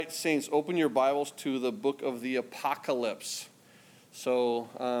Saints, open your Bibles to the book of the Apocalypse. So,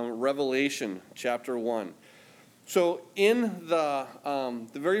 Revelation chapter 1. So, in the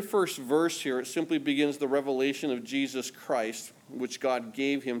very first verse here, it simply begins the revelation of Jesus Christ, which God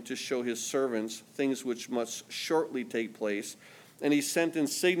gave him to show his servants things which must shortly take place. And he sent and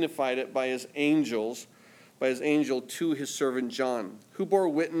signified it by his angel to his servant John, who bore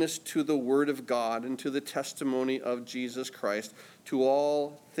witness to the word of God and to the testimony of Jesus Christ, to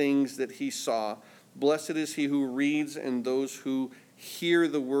all things that he saw. Blessed is he who reads and those who hear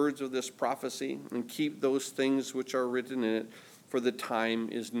the words of this prophecy and keep those things which are written in it, for the time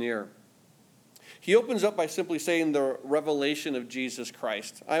is near. He opens up by simply saying the revelation of Jesus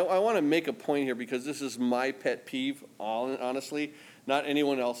Christ. I want to make a point here because this is my pet peeve, honestly, not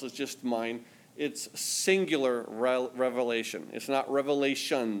anyone else's, just mine. It's singular revelation. It's not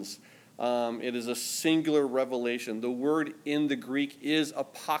revelations. It is a singular revelation. The word in the Greek is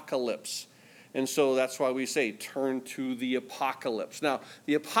apocalypse. And so that's why we say, turn to the apocalypse. Now,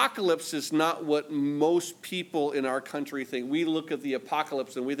 the apocalypse is not what most people in our country think. We look at the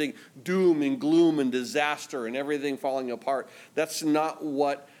apocalypse and we think doom and gloom and disaster and everything falling apart. That's not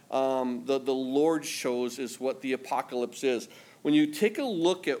what the Lord shows is what the apocalypse is. When you take a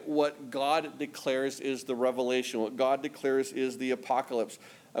look at what God declares is the revelation, what God declares is the apocalypse,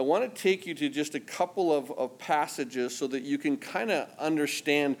 I want to take you to just a couple of passages so that you can kind of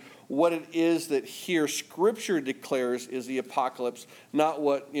understand what it is that here Scripture declares is the apocalypse, not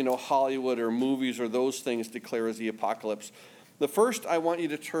what Hollywood or movies or those things declare as the apocalypse. The first I want you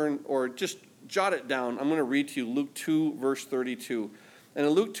to turn, or just jot it down. I'm going to read to you Luke 2, verse 32. And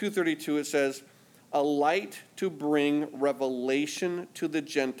in Luke 2:32 it says, "A light to bring revelation to the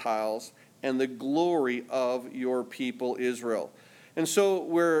Gentiles and the glory of your people Israel." And so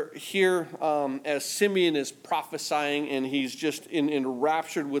we're here as Simeon is prophesying, and he's just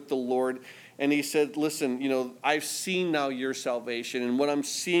enraptured with the Lord. And he said, listen, I've seen now your salvation. And what I'm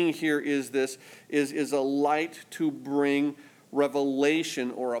seeing here is a light to bring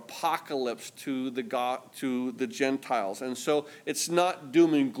revelation or apocalypse to the Gentiles. And so it's not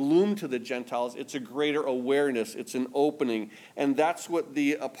doom and gloom to the Gentiles. It's a greater awareness. It's an opening. And that's what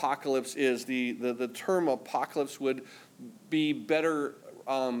the apocalypse is. The term apocalypse would be better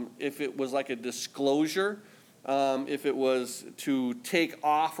if it was like a disclosure, if it was to take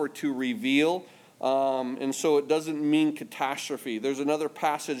off or to reveal. And so it doesn't mean catastrophe. There's another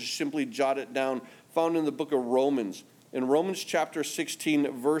passage, simply jot it down, found in the book of Romans. In Romans chapter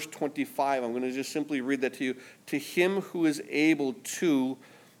 16, verse 25, I'm going to just simply read that to you. "To him who is able to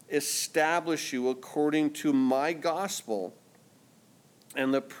establish you according to my gospel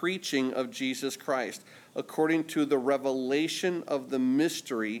and the preaching of Jesus Christ, according to the revelation of the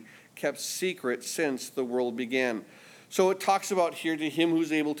mystery kept secret since the world began." So it talks about here, to him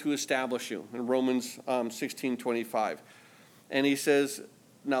who's able to establish you, in Romans 16:25. And he says,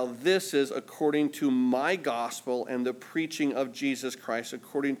 now this is according to my gospel and the preaching of Jesus Christ,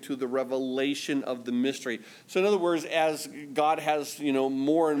 according to the revelation of the mystery. So in other words, as God has,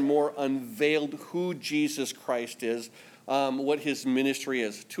 more and more unveiled who Jesus Christ is, what his ministry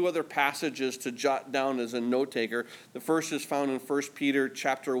is. Two other passages to jot down as a note taker. The first is found in 1 Peter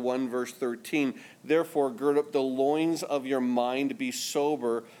chapter 1, verse 13. "Therefore, gird up the loins of your mind, be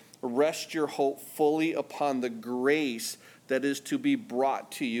sober, rest your hope fully upon the grace that is to be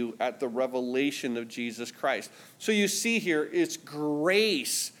brought to you at the revelation of Jesus Christ." So you see here, it's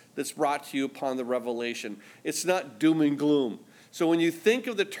grace that's brought to you upon the revelation. It's not doom and gloom. So when you think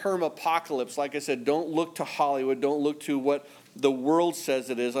of the term apocalypse, like I said, don't look to Hollywood, don't look to what the world says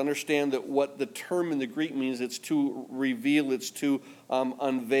it is. Understand that what the term in the Greek means, it's to reveal, it's to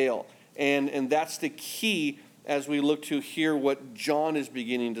unveil. And that's the key as we look to hear what John is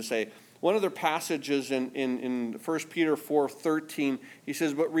beginning to say. One of the passages in 1 Peter 4:13, he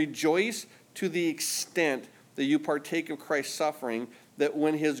says, "But rejoice to the extent that you partake of Christ's suffering, that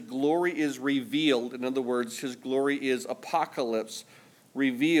when his glory is revealed," in other words, his glory is apocalypse,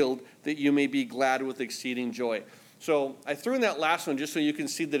 revealed, "that you may be glad with exceeding joy." So I threw in that last one just so you can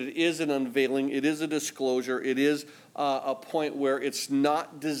see that it is an unveiling, it is a disclosure, it is a point where it's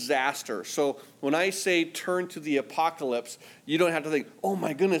not disaster. So when I say turn to the apocalypse, you don't have to think, oh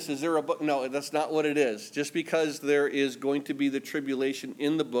my goodness, is there a book? No, that's not what it is. Just because there is going to be the tribulation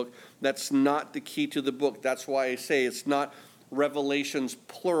in the book, that's not the key to the book. That's why I say it's not revelations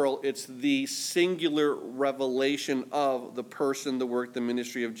plural, it's the singular revelation of the person, the work, the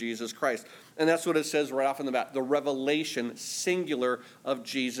ministry of Jesus Christ. And that's what it says right off in the bat, the revelation singular of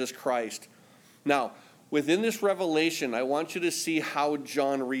Jesus Christ. Now, within this revelation, I want you to see how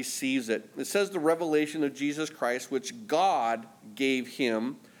John receives it. It says the revelation of Jesus Christ, which God gave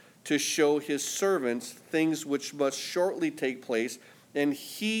him to show his servants things which must shortly take place, and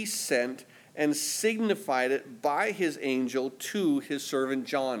he sent and signified it by his angel to his servant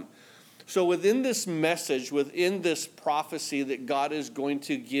John. So within this message, within this prophecy that God is going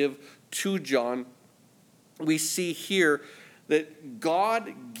to give to John, we see here that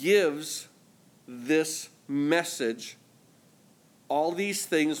God gives this message, all these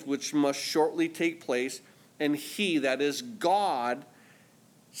things which must shortly take place, and he, that is God,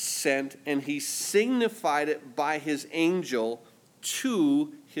 sent, and he signified it by his angel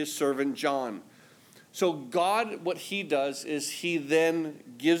to his servant John. So God, what he does is he then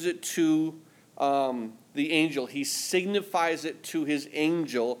gives it to the angel. He signifies it to his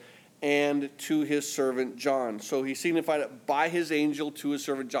angel and to his servant John. So he signified it by his angel to his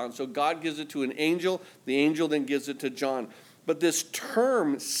servant John. So God gives it to an angel. The angel then gives it to John. But this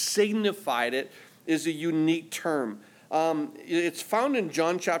term, signified it, is a unique term. It's found in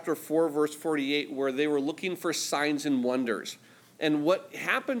John chapter 4, verse 48, where they were looking for signs and wonders. And what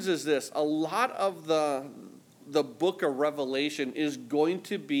happens is this: a lot of the book of Revelation is going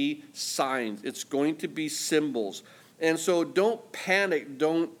to be signs. It's going to be symbols. And so don't panic.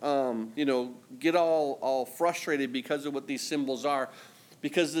 Don't get all frustrated because of what these symbols are,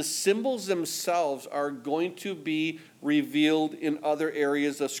 because the symbols themselves are going to be revealed in other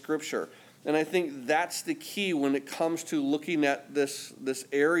areas of Scripture. And I think that's the key when it comes to looking at this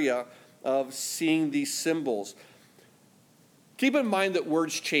area of seeing these symbols. Keep in mind that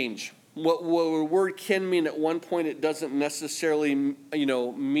words change. What a word can mean at one point, it doesn't necessarily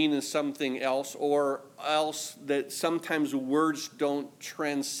mean something else, or else that sometimes words don't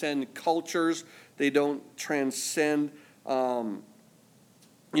transcend cultures. They don't transcend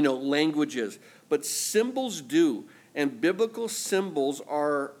languages. But symbols do, and biblical symbols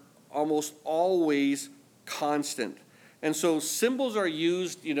are almost always constant. And so symbols are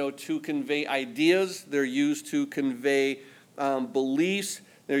used, to convey ideas. They're used to convey beliefs.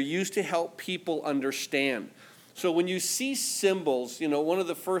 They're used to help people understand. So when you see symbols, one of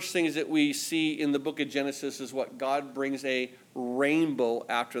the first things that we see in the book of Genesis is what? God brings a rainbow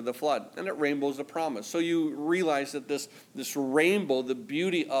after the flood. And that rainbow is a promise. So you realize that this rainbow, the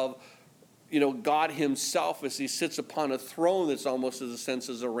beauty of God himself as he sits upon a throne that's almost as a sense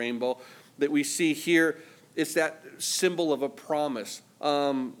as a rainbow that we see here, it's that symbol of a promise.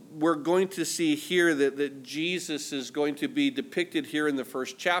 We're going to see here that Jesus is going to be depicted here in the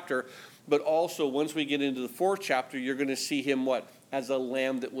first chapter, but also once we get into the fourth chapter, you're going to see him what? As a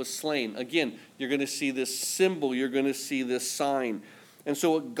lamb that was slain. Again, you're going to see this symbol, you're going to see this sign. And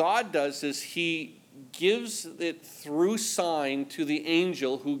so what God does is he gives it through sign to the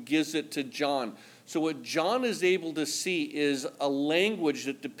angel who gives it to John. So what John is able to see is a language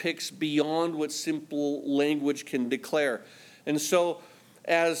that depicts beyond what simple language can declare. And so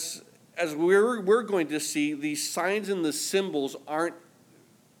as we're going to see, these signs and the symbols aren't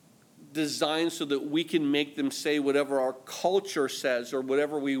designed so that we can make them say whatever our culture says or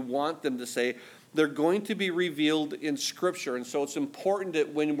whatever we want them to say. They're going to be revealed in Scripture. And so it's important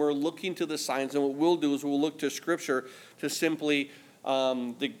that when we're looking to the signs, and what we'll do is we'll look to Scripture to simply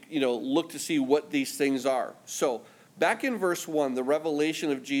look to see what these things are. So back in verse 1, the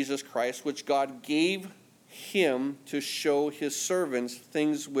revelation of Jesus Christ, which God gave him to show his servants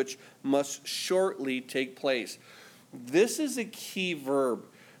things which must shortly take place. This is a key verb.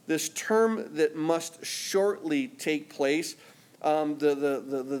 This term that must shortly take place,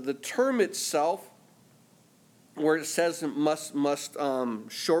 the term itself, where it says it must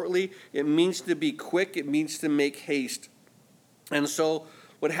shortly, it means to be quick, it means to make haste. And so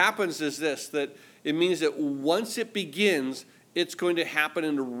what happens is this, that it means that once it begins, it's going to happen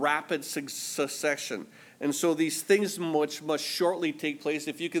in rapid succession. And so these things which must shortly take place.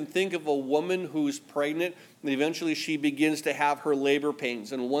 If you can think of a woman who's pregnant, and eventually she begins to have her labor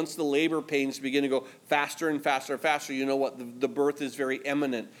pains. And once the labor pains begin to go faster and faster and faster, you know what? The birth is very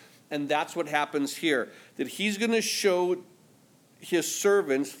imminent. And that's what happens here. That he's going to show his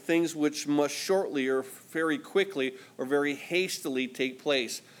servants things which must shortly or very quickly or very hastily take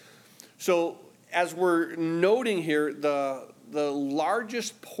place. So as we're noting here, the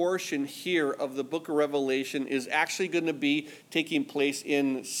largest portion here of the book of Revelation is actually going to be taking place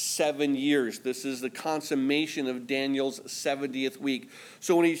in 7 years. This is the consummation of Daniel's 70th week.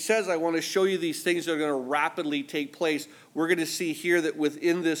 So when he says, I want to show you these things that are going to rapidly take place, we're going to see here that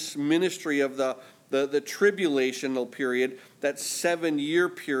within this ministry of the tribulational period, that 7-year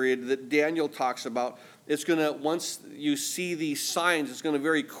period that Daniel talks about, it's going to, once you see these signs, it's going to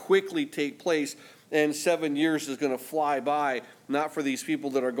very quickly take place. And 7 years is going to fly by, not for these people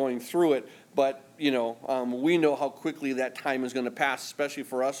that are going through it, But, we know how quickly that time is going to pass, especially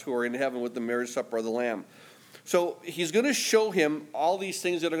for us who are in heaven with the marriage supper of the Lamb. So he's going to show him all these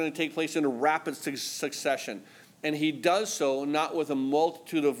things that are going to take place in a rapid succession. And he does so not with a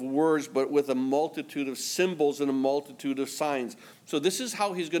multitude of words, but with a multitude of symbols and a multitude of signs. So this is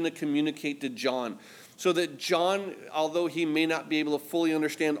how he's going to communicate to John. So that John, although he may not be able to fully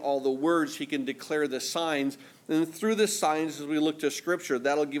understand all the words, he can declare the signs. And through the signs, as we look to Scripture,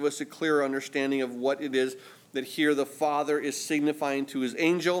 that'll give us a clearer understanding of what it is that here the Father is signifying to his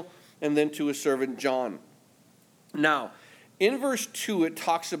angel and then to his servant John. Now, in verse 2, it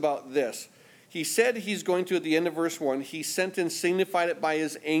talks about this. He said he's going to, at the end of verse 1, he sent and signified it by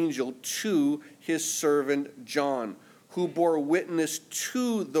his angel to his servant John, who bore witness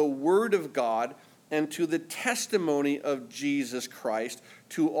to the word of God and to the testimony of Jesus Christ,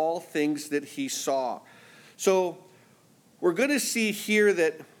 to all things that he saw. So we're going to see here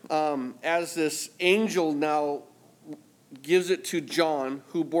that as this angel now gives it to John,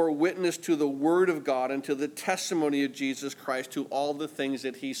 who bore witness to the word of God and to the testimony of Jesus Christ, to all the things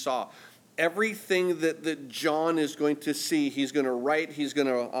that he saw. Everything that John is going to see, he's going to write, he's going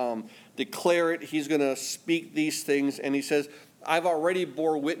to declare it, he's going to speak these things. And he says, I've already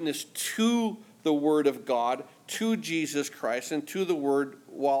bore witness to the word of God, to Jesus Christ, and to the word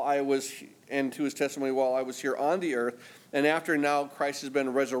and to his testimony while I was here on the earth. And after now Christ has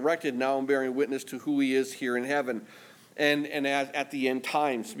been resurrected, now I'm bearing witness to who he is here in heaven and at the end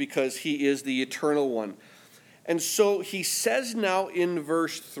times, because he is the eternal one. And so he says now in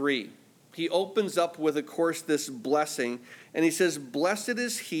verse 3, he opens up with, of course, this blessing. And he says, blessed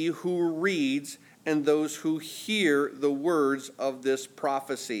is he who reads and those who hear the words of this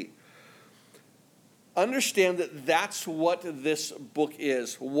prophecy. Understand that that's what this book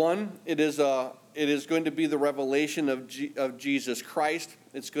is. One, it is going to be the revelation of Jesus Christ.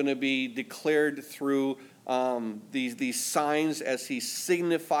 It's going to be declared through these signs as he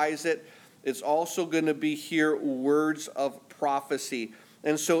signifies it. It's also going to be here words of prophecy.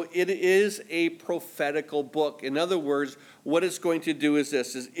 And so it is a prophetical book. In other words, what it's going to do is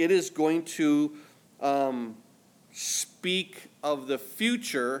it is going to speak of the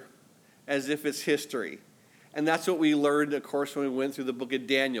future as if it's history. And that's what we learned, of course, when we went through the book of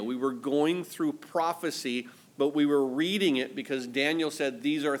Daniel. We were going through prophecy, but we were reading it because Daniel said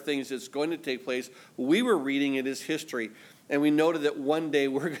these are things that's going to take place. We were reading it as history. And we noted that one day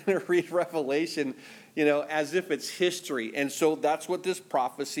we're going to read Revelation, as if it's history. And so that's what this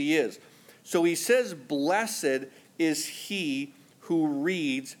prophecy is. So he says, blessed is he who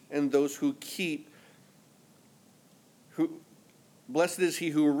reads and those who keep. Blessed is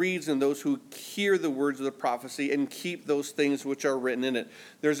he who reads and those who hear the words of the prophecy and keep those things which are written in it.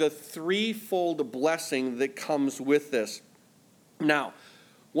 There's a threefold blessing that comes with this. Now,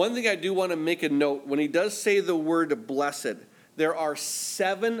 one thing I do want to make a note, when he does say the word blessed, there are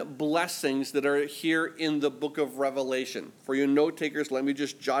 7 blessings that are here in the book of Revelation. For you note takers, let me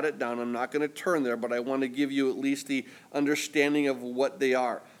just jot it down. I'm not going to turn there, but I want to give you at least the understanding of what they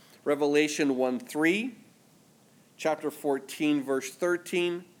are. Revelation 1:3, chapter 14, verse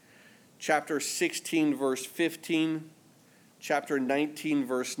 13, chapter 16, verse 15, chapter 19,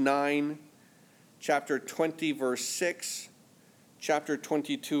 verse 9, chapter 20, verse 6, chapter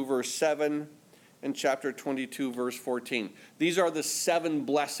 22, verse 7, and chapter 22, verse 14. These are the 7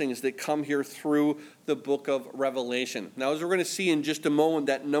 blessings that come here through the book of Revelation. Now, as we're going to see in just a moment,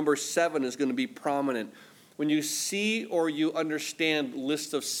 that number 7 is going to be prominent. When you see or you understand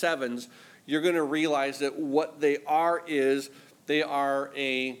lists of 7s, you're going to realize that what they are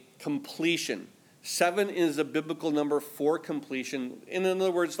a completion. 7 is a biblical number for completion. In other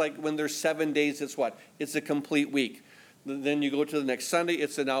words, like when there's 7 days, it's what? It's a complete week. Then you go to the next Sunday,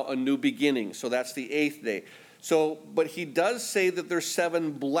 it's now a new beginning. So that's the 8th day. So, but he does say that there's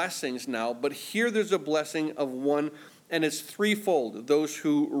 7 blessings now, but here there's a blessing of one, and it's threefold. Those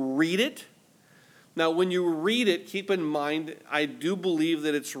who read it. Now, when you read it, keep in mind, I do believe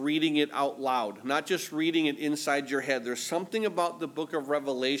that it's reading it out loud, not just reading it inside your head. There's something about the book of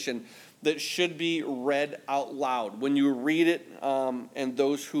Revelation that should be read out loud. When you read it, and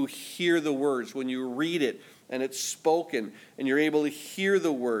those who hear the words, when you read it and it's spoken and you're able to hear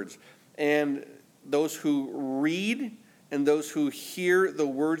the words, and those who read and those who hear the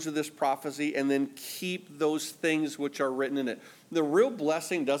words of this prophecy and then keep those things which are written in it. The real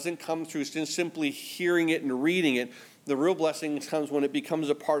blessing doesn't come through just simply hearing it and reading it. The real blessing comes when it becomes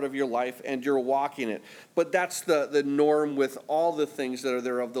a part of your life and you're walking it. But that's the norm with all the things that are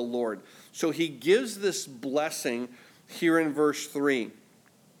there of the Lord. So he gives this blessing here in verse 3.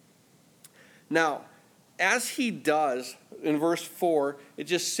 Now, as he does, in verse 4, it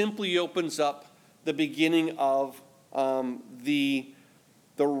just simply opens up the beginning of the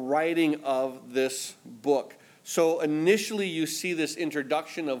writing of this book. So initially you see this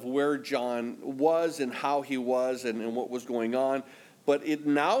introduction of where John was and how he was and what was going on. But it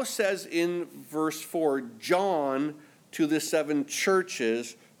now says in verse 4, John to the 7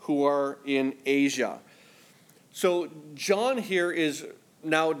 churches who are in Asia. So John here is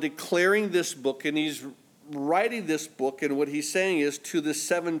now declaring this book, and he's writing this book, and what he's saying is to the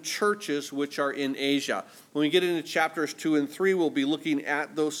 7 churches which are in Asia. When we get into chapters 2 and 3, we'll be looking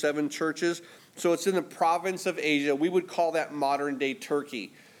at those 7 churches. So it's in the province of Asia. We would call that modern-day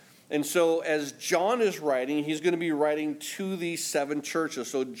Turkey. And so as John is writing, he's going to be writing to these 7 churches.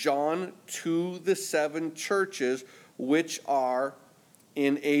 So John to the 7 churches which are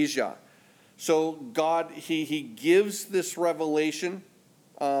in Asia. So God, he gives this revelation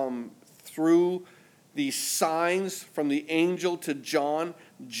through these signs from the angel to John.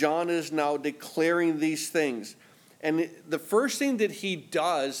 John is now declaring these things. And the first thing that he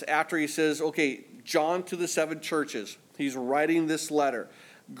does after he says, okay, John to the 7 churches, he's writing this letter.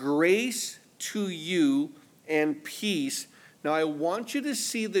 Grace to you and peace. Now I want you to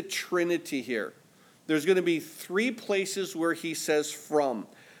see the Trinity here. There's going to be 3 places where he says from.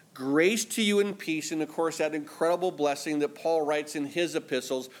 Grace to you and peace. And of course that incredible blessing that Paul writes in his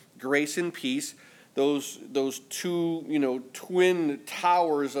epistles, grace and peace. Those 2, twin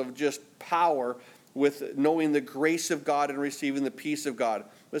towers of just power with knowing the grace of God and receiving the peace of God.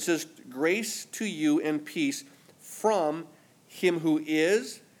 It says, grace to you and peace from him who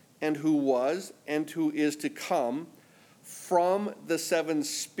is and who was and who is to come, from the 7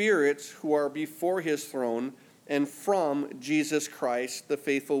 spirits who are before his throne, and from Jesus Christ, the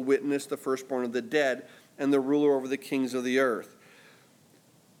faithful witness, the firstborn of the dead, and the ruler over the kings of the earth.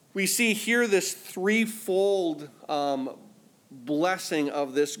 We see here this threefold blessing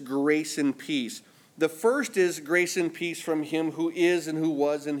of this grace and peace. The first is grace and peace from him who is and who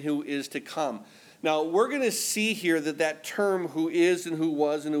was and who is to come. Now, we're going to see here that term who is and who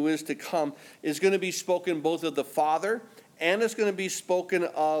was and who is to come is going to be spoken both of the Father and it's going to be spoken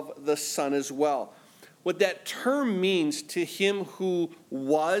of the Son as well. What that term means to him who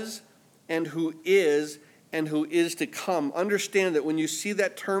was and who is to come. Understand that when you see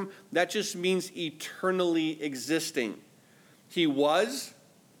that term, that just means eternally existing. He was,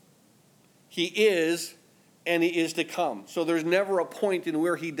 he is, and he is to come. So there's never a point in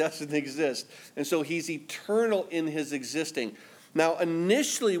where he doesn't exist. And so he's eternal in his existing. Now,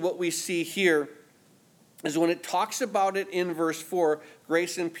 initially what we see here is when it talks about it in verse 4,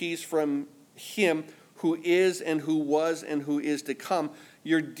 grace and peace from him who is and who was and who is to come,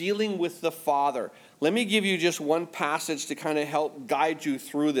 you're dealing with the Father. Let me give you just one passage to kind of help guide you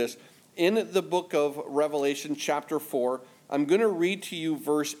through this. In the book of Revelation, chapter 4, I'm going to read to you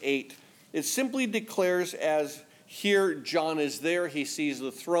verse 8. It simply declares as here John is there, he sees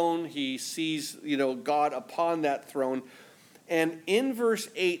the throne, he sees, God upon that throne. And in verse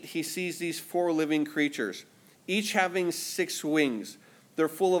 8, he sees these 4 living creatures, each having 6 wings. They're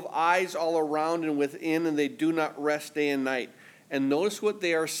full of eyes all around and within, and they do not rest day and night. And notice what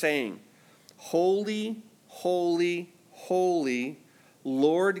they are saying. Holy, holy, holy,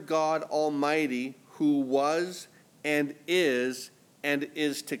 Lord God Almighty, who was and is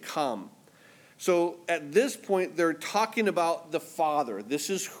to come. So at this point, they're talking about the Father. This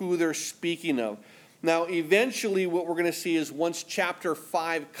is who they're speaking of. Now, eventually, what we're going to see is once chapter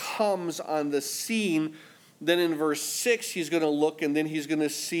 5 comes on the scene, then in verse 6, he's going to look, and then he's going to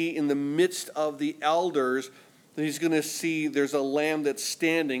see in the midst of the elders, he's going to see there's a lamb that's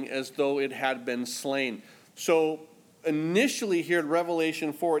standing as though it had been slain. So initially here in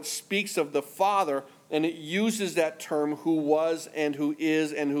Revelation 4, it speaks of the Father, and it uses that term, who was and who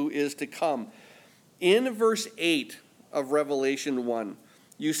is to come. In verse 8 of Revelation 1,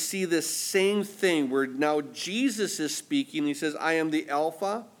 you see this same thing where now Jesus is speaking. He says, I am the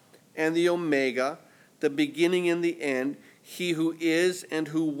Alpha and the Omega, the beginning and the end, he who is and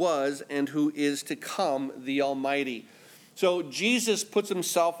who was and who is to come, the Almighty. So Jesus puts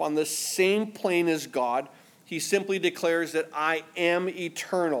himself on the same plane as God. He simply declares that I am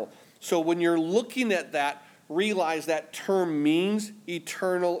eternal. So when you're looking at that, realize that term means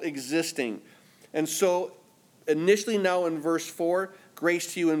eternal existing. And so initially now in verse 4,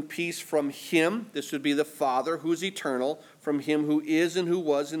 grace to you and peace from him. This would be the Father who is eternal, from him who is and who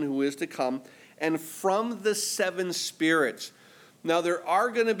was and who is to come, and from the 7 spirits. Now there are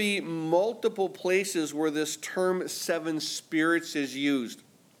going to be multiple places where this term 7 spirits is used.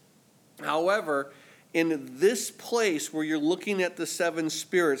 However, in this place where you're looking at the 7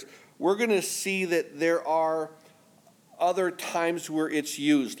 spirits, we're going to see that there are other times where it's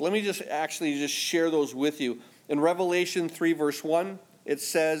used. Let me just share those with you. In Revelation 3, verse 1, it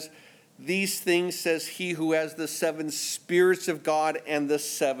says, "These things says he who has the 7 spirits of God and the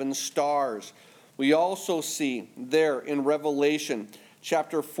 7 stars." We also see there in Revelation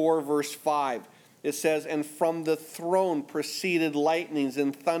chapter 4, verse 5, it says, "And from the throne proceeded lightnings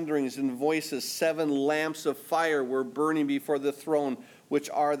and thunderings and voices. 7 lamps of fire were burning before the throne, which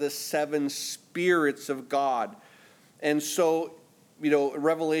are the 7 spirits of God." And so,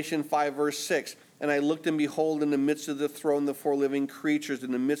 Revelation 5, verse 6, "And I looked, and behold, in the midst of the throne, the 4 living creatures,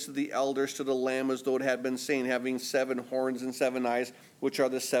 in the midst of the elders stood a lamb as though it had been slain, having 7 horns and 7 eyes, which are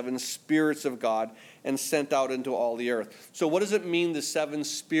the 7 spirits of God, and sent out into all the earth." So what does it mean, the 7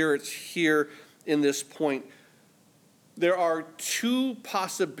 spirits here in this point? There are 2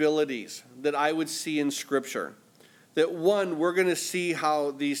 possibilities that I would see in Scripture. That one, we're going to see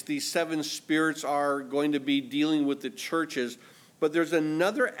how these 7 spirits are going to be dealing with the churches. But there's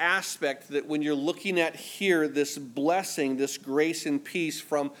another aspect that when you're looking at here, this blessing, this grace and peace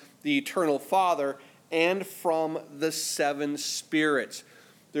from the eternal Father and from the 7 spirits.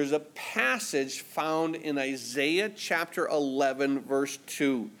 There's a passage found in Isaiah chapter 11, verse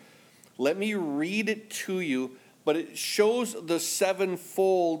 2. Let me read it to you, but it shows the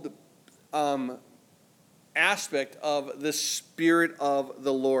sevenfold aspect of the Spirit of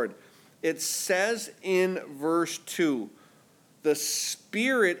the Lord. It says in verse 2, "The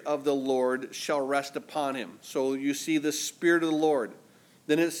Spirit of the Lord shall rest upon him." So you see the Spirit of the Lord.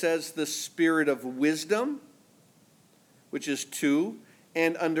 Then it says the Spirit of wisdom, which is 2,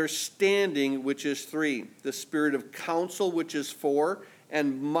 and understanding, which is 3. The Spirit of counsel, which is 4,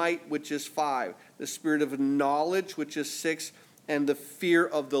 and might, which is 5. The Spirit of knowledge, which is 6, and the fear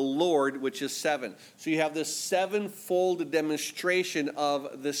of the Lord, which is 7. So you have this sevenfold demonstration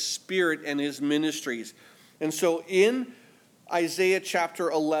of the Spirit and his ministries. And so in Isaiah chapter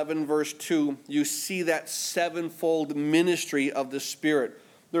 11, verse 2, you see that sevenfold ministry of the Spirit.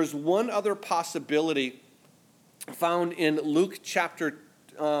 There's one other possibility found in Luke chapter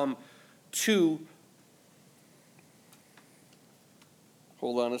 2.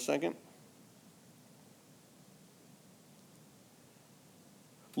 Hold on a second.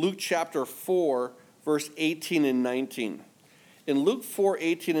 Luke chapter 4, verse 18 and 19. In Luke 4,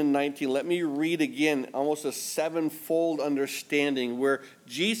 18 and 19, let me read again almost a sevenfold understanding where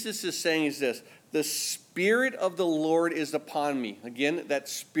Jesus is saying is this: "The Spirit of the Lord is upon me." Again, that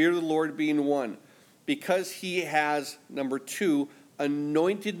Spirit of the Lord being 1. "Because he has," number 2,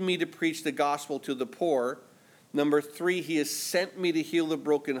 "anointed me to preach the gospel to the poor." Number 3, "He has sent me to heal the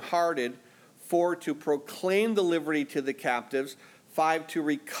brokenhearted." 4, "To proclaim the liberty to the captives." 5, "To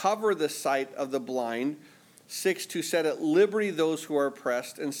recover the sight of the blind." 6, "To set at liberty those who are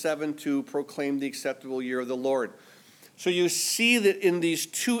oppressed." And 7, "To proclaim the acceptable year of the Lord." So you see that in these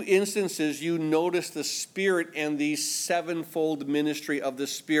 2 instances, you notice the Spirit and the sevenfold ministry of the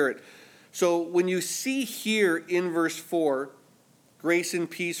Spirit. So when you see here in verse 4, grace and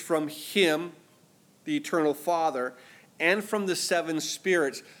peace from him, the eternal Father, and from the 7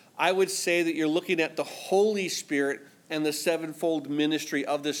 spirits, I would say that you're looking at the Holy Spirit and the sevenfold ministry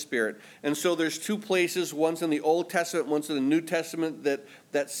of the Spirit. And so there's 2 places, one's in the Old Testament, one's in the New Testament,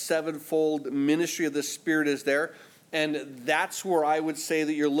 that sevenfold ministry of the Spirit is there. And that's where I would say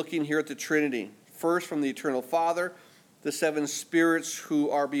that you're looking here at the Trinity. First, from the eternal Father, the 7 spirits who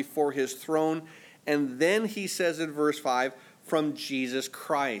are before his throne. And then he says in verse 5, from Jesus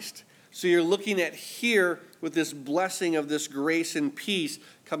Christ. So you're looking at here with this blessing of this grace and peace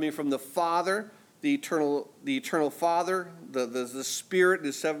coming from the Father, the eternal Father, the Spirit,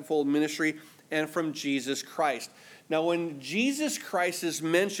 the sevenfold ministry, and from Jesus Christ. Now, when Jesus Christ is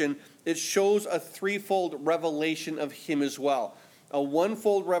mentioned, it shows a threefold revelation of him as well. A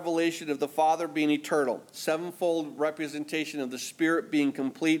one-fold revelation of the Father being eternal, sevenfold representation of the Spirit being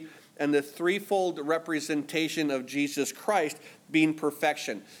complete, and the threefold representation of Jesus Christ being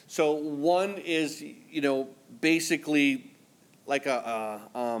perfection. So one is, basically like a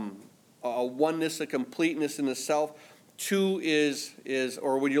oneness, a completeness in the self. 2 is,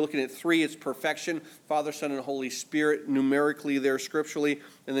 or when you're looking at 3, it's perfection, Father, Son, and Holy Spirit, numerically there scripturally,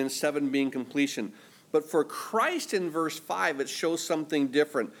 and then 7 being completion. But for Christ in verse 5, it shows something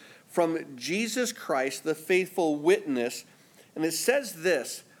different. From Jesus Christ, the faithful witness, and it says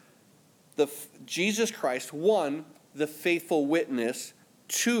this, Jesus Christ, 1, the faithful witness,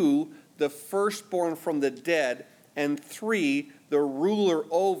 2, the firstborn from the dead, and 3, the ruler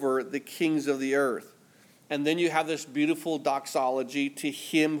over the kings of the earth. And then you have this beautiful doxology, to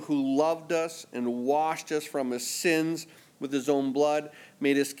him who loved us and washed us from his sins with his own blood,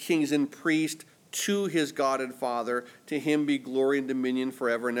 made us kings and priests to his God and Father. To him be glory and dominion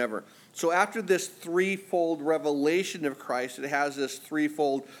forever and ever. So after this threefold revelation of Christ, it has this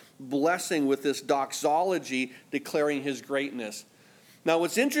threefold blessing with this doxology declaring his greatness. Now,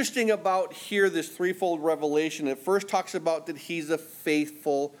 what's interesting about here, this threefold revelation, it first talks about that he's a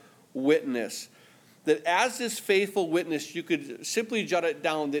faithful witness. That as this faithful witness, you could simply jot it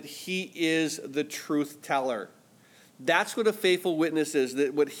down that he is the truth teller. That's what a faithful witness is,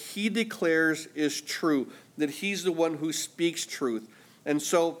 that what he declares is true, that he's the one who speaks truth. And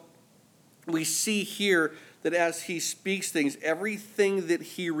so we see here that as he speaks things, everything that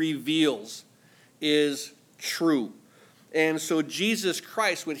he reveals is true. And so Jesus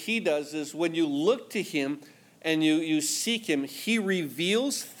Christ, what he does is when you look to him and you seek him, he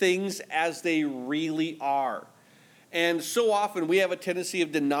reveals things as they really are. And so often we have a tendency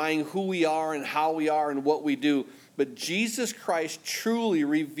of denying who we are and how we are and what we do. But Jesus Christ truly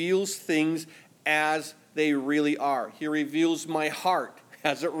reveals things as they really are. He reveals my heart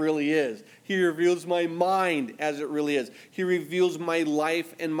as it really is. He reveals my mind as it really is. He reveals my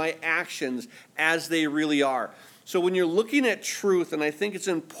life and my actions as they really are. So when you're looking at truth, and I think it's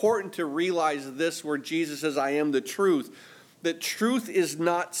important to realize this where Jesus says, I am the truth, that truth is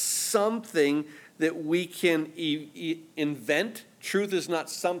not something that we can invent. Truth is not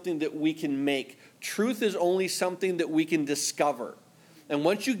something that we can make. Truth is only something that we can discover. And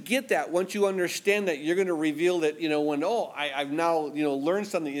once you get that, once you understand that, you're going to reveal that, I've now, learned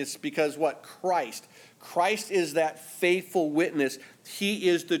something. It's because what? Christ. Christ is that faithful witness. He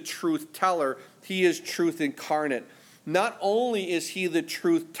is the truth teller. He is truth incarnate. Not only is he the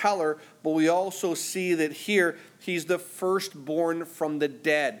truth teller, but we also see that here he's the firstborn from the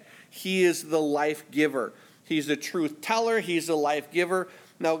dead. He is the life giver. He's the truth teller. He's the life giver.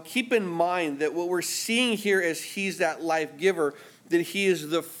 Now keep in mind that what we're seeing here is he's that life giver, that he is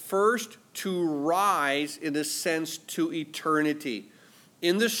the first to rise, in a sense, to eternity.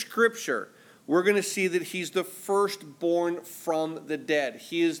 In the scripture, we're going to see that he's the firstborn from the dead.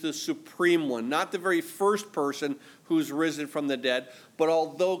 He is the supreme one, not the very first person who's risen from the dead, but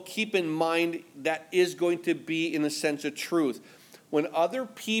although keep in mind that is going to be, in a sense, a truth. When other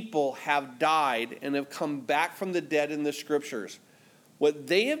people have died and have come back from the dead in the scriptures, what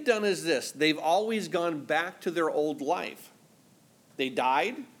they have done is this: they've always gone back to their old life. They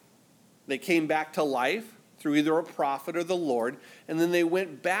died, they came back to life through either a prophet or the Lord, and then they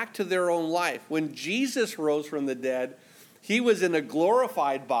went back to their own life. When Jesus rose from the dead, he was in a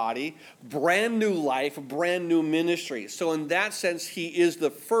glorified body, brand new life, brand new ministry. So in that sense, he is the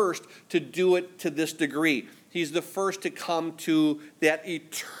first to do it to this degree. He's the first to come to that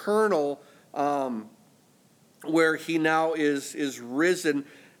eternal, where he now is risen,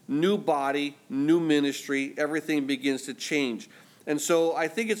 new body, new ministry, everything begins to change. And so I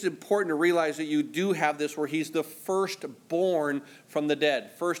think it's important to realize that you do have this where he's the firstborn from the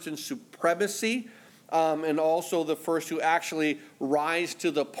dead, first in supremacy, and also the first to actually rise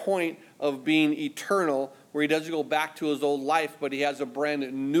to the point of being eternal, where he doesn't go back to his old life, but he has a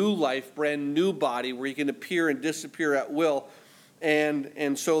brand new life, brand new body, where he can appear and disappear at will.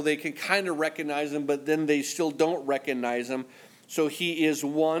 And so they can kind of recognize him, but then they still don't recognize him. So he is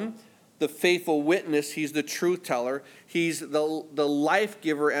one, the faithful witness. He's the truth teller. He's the life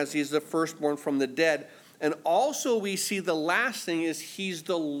giver, as he's the firstborn from the dead. And also we see the last thing is he's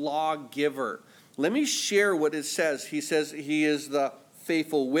the lawgiver. Let me share what it says. He says he is the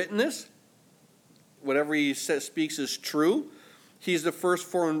faithful witness. Whatever he speaks is true. He's the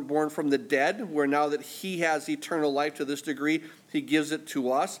firstborn from the dead, where now that he has eternal life to this degree, he gives it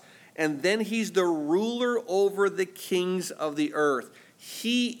to us. And then he's the ruler over the kings of the earth.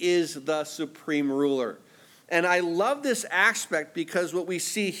 He is the supreme ruler. And I love this aspect because what we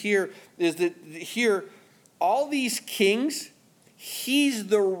see here is that here, all these kings, he's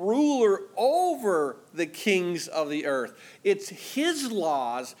the ruler over the kings of the earth. It's his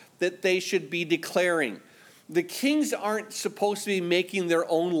laws that they should be declaring. The kings aren't supposed to be making their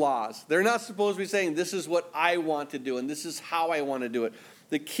own laws. They're not supposed to be saying, this is what I want to do and this is how I want to do it.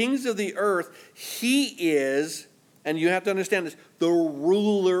 The kings of the earth, he is, and you have to understand this, the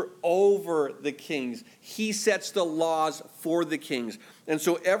ruler over the kings. He sets the laws for the kings. And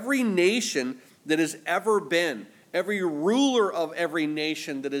so every nation that has ever been, every ruler of every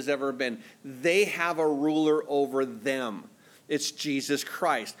nation that has ever been, they have a ruler over them. It's Jesus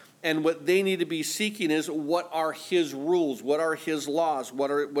Christ. And what they need to be seeking is, what are his rules? What are his laws?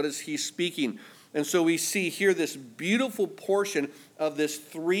 What is he speaking? And so we see here this beautiful portion of this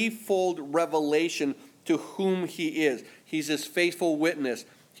threefold revelation to whom he is. He's his faithful witness.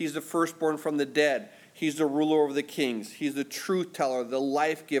 He's the firstborn from the dead. He's the ruler over the kings. He's the truth teller, the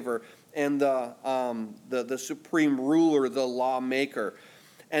life giver, and the supreme ruler, the lawmaker.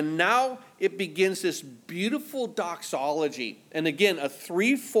 And now it begins this beautiful doxology. And again, a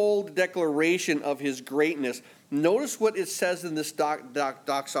threefold declaration of his greatness. Notice what it says in this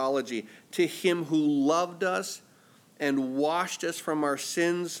doxology. To him who loved us and washed us from our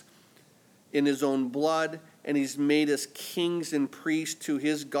sins in his own blood, and he's made us kings and priests to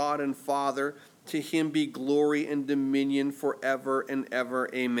his God and Father. To him be glory and dominion forever and ever.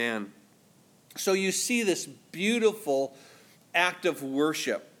 Amen. So you see this beautiful act of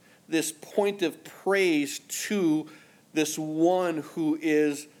worship, this point of praise to this one who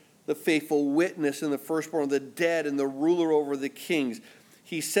is the faithful witness and the firstborn of the dead and the ruler over the kings.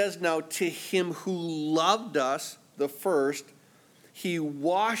 He says now, to him who loved us, the first, he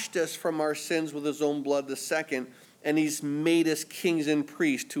washed us from our sins with his own blood, the second, and he's made us kings and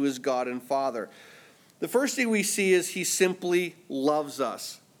priests to his God and Father. The first thing we see is he simply loves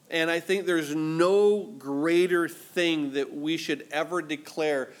us. And I think there's no greater thing that we should ever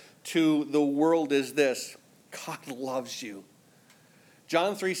declare to the world is this: God loves you.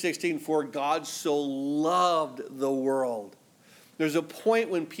 John 3:16, for God so loved the world. There's a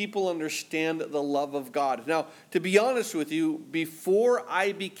point when people understand the love of God. Now, to be honest with you, before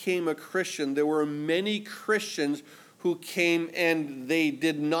I became a Christian, there were many Christians who came and they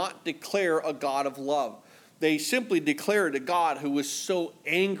did not declare a God of love. They simply declared a God who was so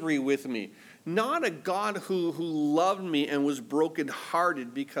angry with me. Not a God who loved me and was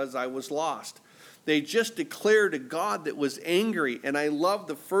brokenhearted because I was lost. They just declared a God that was angry. And I love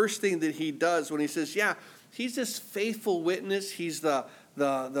the first thing that he does when he says, yeah, he's this faithful witness. He's the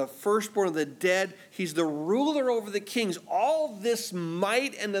firstborn of the dead. He's the ruler over the kings. All this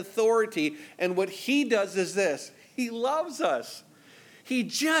might and authority. And what he does is this: he loves us. He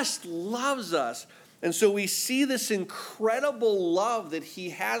just loves us. And so we see this incredible love that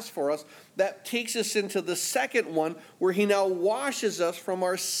he has for us that takes us into the second one, where he now washes us from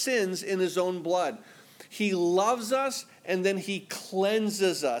our sins in his own blood. He loves us, and then he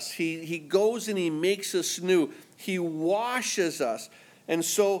cleanses us. He goes and he makes us new. He washes us. And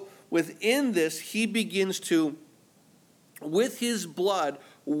so within this, he begins to, with his blood,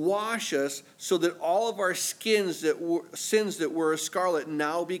 wash us so that all of our sins that were as scarlet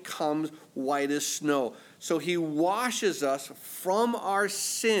now becomes white as snow. So he washes us from our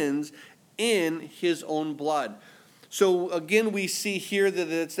sins in his own blood. So again, we see here that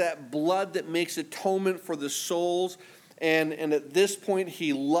it's that blood that makes atonement for the souls. And at this point,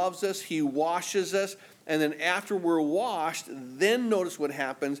 he loves us, he washes us. And then after we're washed, then notice what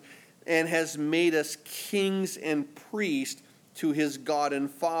happens, and has made us kings and priests to his God and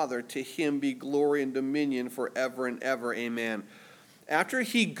Father. To him be glory and dominion forever and ever. Amen. After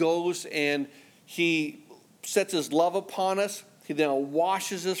he goes and he sets his love upon us, he then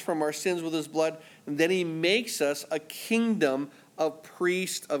washes us from our sins with his blood, and then he makes us a kingdom of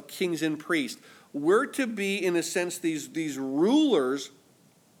priests, of kings and priests. We're to be, in a sense, these rulers,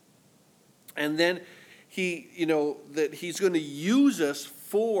 and then that he's going to use us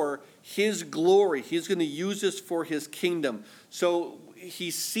for his glory. He's going to use us for his kingdom. So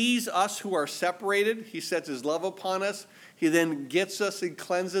he sees us who are separated. He sets his love upon us. He then gets us and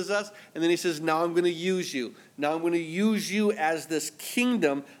cleanses us. And then he says, now I'm going to use you. Now I'm going to use you as this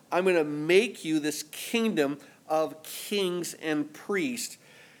kingdom. I'm going to make you this kingdom of kings and priests.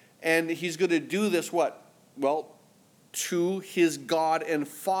 And he's going to do this what? Well, to his God and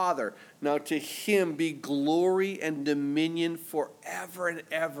Father. Now to him be glory and dominion forever and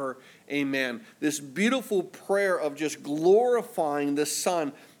ever. Amen. This beautiful prayer of just glorifying the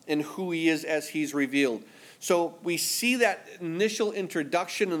Son and who he is as he's revealed. So we see that initial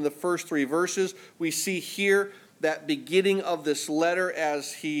introduction in the first three verses. We see here that beginning of this letter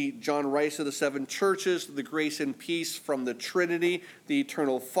as John writes to the seven churches, the grace and peace from the Trinity, the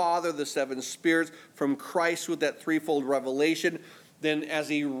eternal Father, the seven spirits, from Christ with that threefold revelation. Then as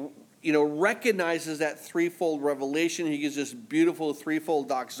he recognizes that threefold revelation, he gives this beautiful threefold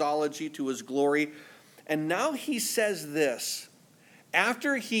doxology to his glory. And now he says this,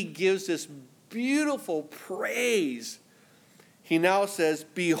 after he gives this beautiful praise, he now says,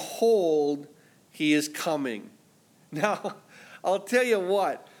 behold, he is coming. Now, I'll tell you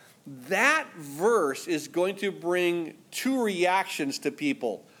what, that verse is going to bring two reactions to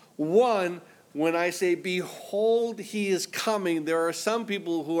people. One, when I say, behold, he is coming, there are some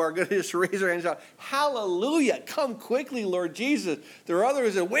people who are going to just raise their hands and shout, hallelujah, come quickly, Lord Jesus. There are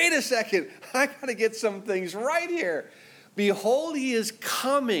others that, wait a second, I got to get some things right here. Behold, he is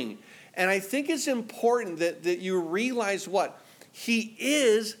coming. And I think it's important that you realize what? He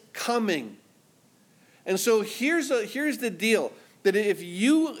is coming. And so here's the deal, that if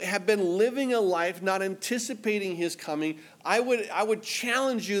you have been living a life not anticipating his coming, I would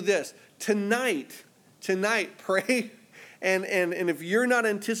challenge you this. Tonight, pray. And if you're not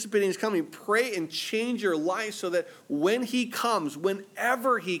anticipating his coming, pray and change your life so that when he comes,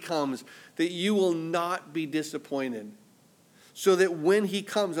 whenever he comes, that you will not be disappointed. So that when he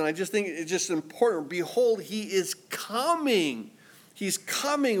comes, and I just think it's just important, behold, he is coming. He's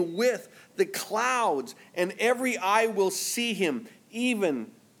coming with the clouds, and every eye will see him,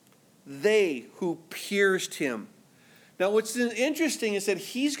 even they who pierced him. Now, what's interesting is that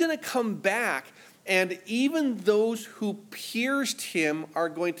he's going to come back, and even those who pierced him are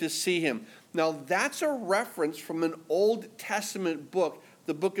going to see him. Now, that's a reference from an Old Testament book,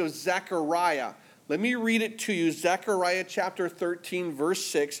 the book of Zechariah. Let me read it to you, Zechariah chapter 13, verse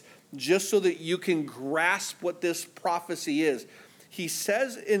 6, just so that you can grasp what this prophecy is. He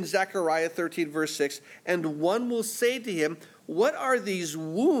says in Zechariah 13, verse 6, and one will say to him, what are these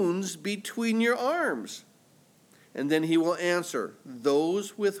wounds between your arms? And then he will answer,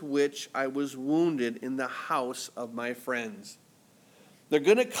 those with which I was wounded in the house of my friends. They're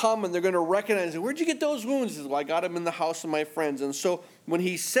going to come and they're going to recognize, where'd you get those wounds? He says, well, I got them in the house of my friends. And so when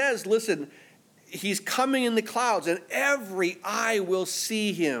he says, listen, he's coming in the clouds and every eye will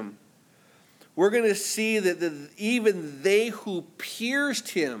see him. We're going to see that even they who pierced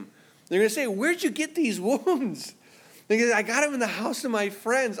him, they're going to say, where'd you get these wounds? Because I got them in the house of my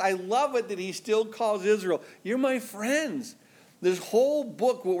friends. I love it that he still calls Israel, you're my friends. This whole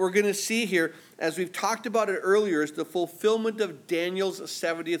book, what we're going to see here, as we've talked about it earlier, is the fulfillment of Daniel's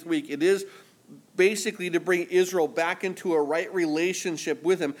 70th week. It is basically to bring Israel back into a right relationship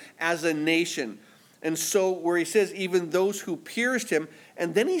with him as a nation. And so where he says, even those who pierced him,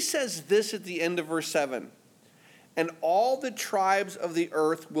 and then he says this at the end of verse 7. And all the tribes of the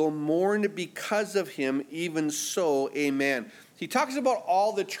earth will mourn because of him, even so, amen. He talks about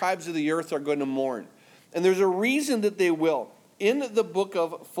all the tribes of the earth are going to mourn. And there's a reason that they will. In the book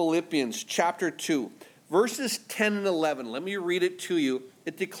of Philippians, chapter 2, verses 10 and 11, let me read it to you.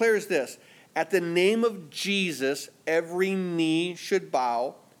 It declares this, at the name of Jesus, every knee should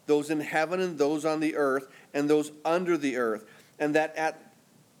bow, those in heaven and those on the earth and those under the earth, and that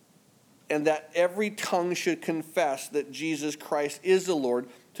every tongue should confess that Jesus Christ is the Lord,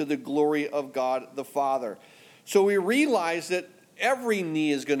 to the glory of God the Father. So we realize that every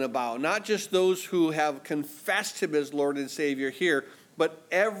knee is going to bow, not just those who have confessed him as Lord and Savior here, but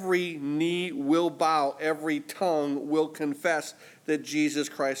every knee will bow, every tongue will confess that Jesus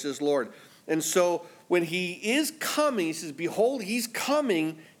Christ is Lord. And so when he is coming, he says, behold, he's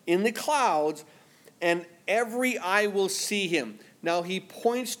coming in the clouds, and every eye will see him. Now he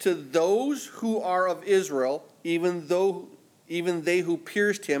points to those who are of Israel, even they who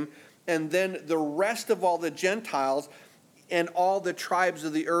pierced him, and then the rest of all the Gentiles and all the tribes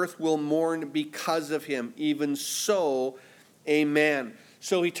of the earth will mourn because of him. Even so, amen.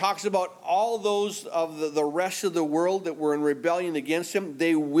 So he talks about all those of the rest of the world that were in rebellion against him.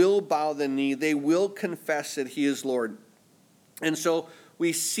 They will bow the knee. They will confess that he is Lord. And so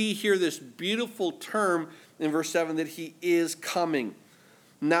we see here this beautiful term in verse 7 that he is coming.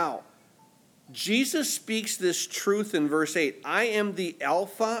 Now, Jesus speaks this truth in verse 8. I am the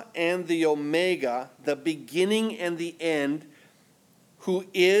Alpha and the Omega, the beginning and the end, who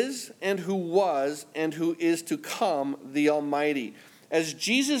is and who was and who is to come, the Almighty. As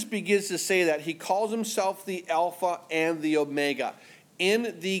Jesus begins to say that, he calls himself the Alpha and the Omega.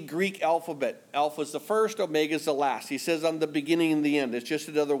 In the Greek alphabet, Alpha is the first, Omega is the last. He says on the beginning and the end. It's just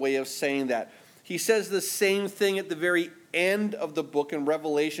another way of saying that. He says the same thing at the very end of the book in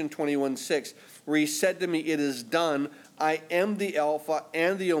Revelation 21:6, where he said to me, it is done. I am the Alpha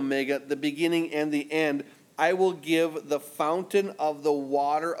and the Omega, the beginning and the end. I will give the fountain of the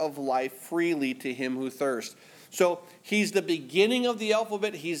water of life freely to him who thirsts. So he's the beginning of the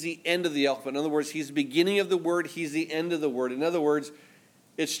alphabet. He's the end of the alphabet. In other words, he's the beginning of the word. He's the end of the word. In other words,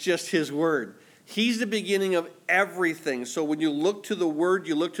 it's just his word. He's the beginning of everything. So when you look to the word,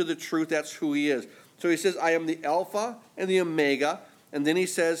 you look to the truth, that's who he is. So he says, I am the Alpha and the Omega. And then he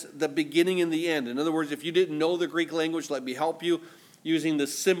says, the beginning and the end. In other words, if you didn't know the Greek language, let me help you using the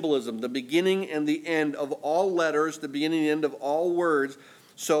symbolism, the beginning and the end of all letters, the beginning and end of all words.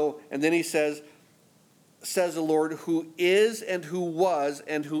 So, and then he says the Lord, who is and who was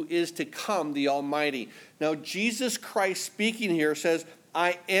and who is to come, the Almighty. Now, Jesus Christ speaking here says,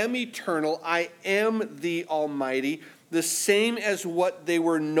 I am eternal, I am the Almighty, the same as what they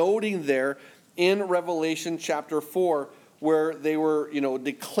were noting there in Revelation chapter 4, where they were,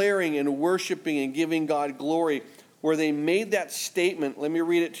 declaring and worshiping and giving God glory. where they made that statement. Let me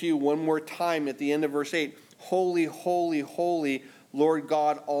read it to you one more time at the end of verse 8. Holy, holy, holy, Lord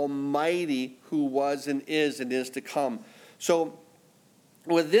God Almighty, who was and is to come. So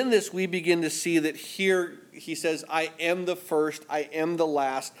within this, we begin to see that here he says, I am the first, I am the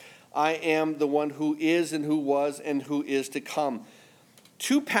last, I am the one who is and who was and who is to come.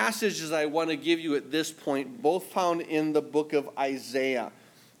 Two passages I want to give you at this point, both found in the book of Isaiah.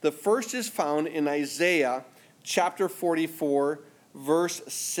 The first is found in Isaiah chapter 44, verse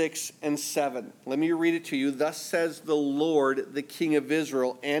 6 and 7. Let me read it to you. Thus says the Lord, the King of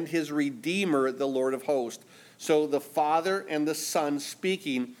Israel, and his Redeemer, the Lord of hosts. So the Father and the Son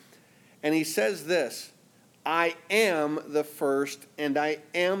speaking, and he says this, I am the first and I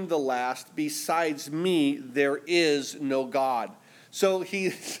am the last. Besides me, there is no God. So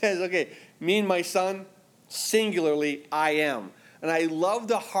he says, okay, me and my Son, singularly, I am. And I love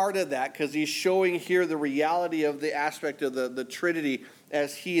the heart of that because he's showing here the reality of the aspect of the Trinity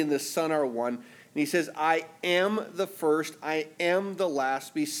as he and the Son are one. And he says, I am the first, I am the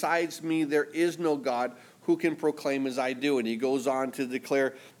last. Besides me, there is no God who can proclaim as I do. And he goes on to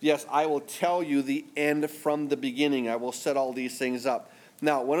declare, yes, I will tell you the end from the beginning. I will set all these things up.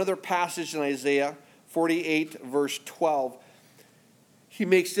 Now, one other passage in Isaiah 48, verse 12, he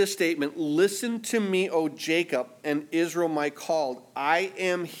makes this statement, listen to me, O Jacob, and Israel my called. I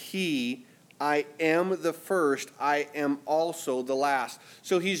am he, I am the first, I am also the last.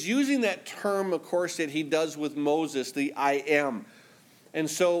 So he's using that term, of course, that he does with Moses, the I am. And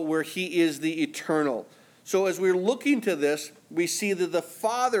so where he is the eternal. So as we're looking to this, we see that the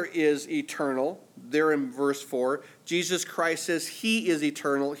Father is eternal, there in verse 4. Jesus Christ says he is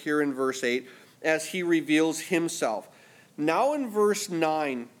eternal, here in verse 8, as he reveals himself. Now in verse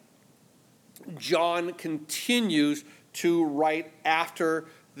 9, John continues to write after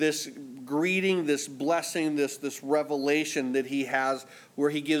this greeting, this blessing, this revelation that he has, where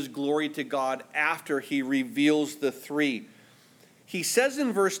he gives glory to God after he reveals the three. He says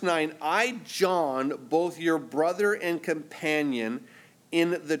in verse 9, I, John, both your brother and companion,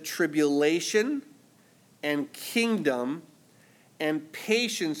 in the tribulation and kingdom and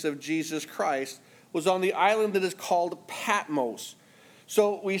patience of Jesus Christ, was on the island that is called Patmos.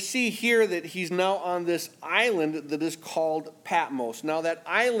 So we see here that he's now on this island that is called Patmos. Now that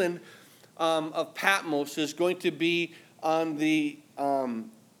island of Patmos is going to be on the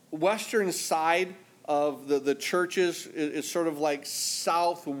western side of the churches. It's sort of like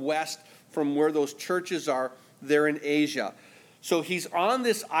southwest from where those churches are there in Asia. So he's on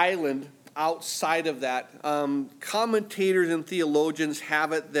this island outside of that. Commentators and theologians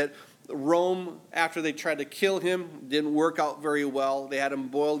have it that Rome, after they tried to kill him, didn't work out very well. They had him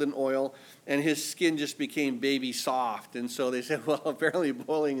boiled in oil, and his skin just became baby soft. And so they said, well, apparently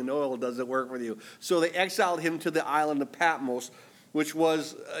boiling in oil doesn't work with you. So they exiled him to the island of Patmos, which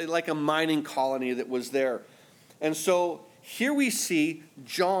was like a mining colony that was there. And so here we see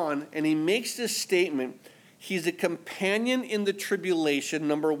John, and he makes this statement. He's a companion in the tribulation,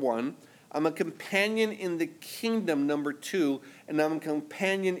 number one. I'm a companion in the kingdom, number two. And I'm a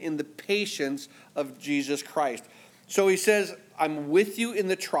companion in the patience of Jesus Christ. So he says, I'm with you in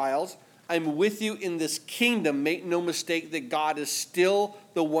the trials. I'm with you in this kingdom. Make no mistake that God is still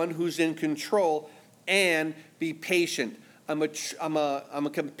the one who's in control. And be patient. I'm a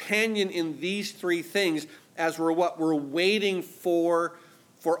companion in these three things as we're what? We're waiting for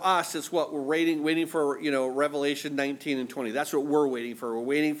us. It's what we're waiting for, Revelation 19 and 20. That's what we're waiting for. We're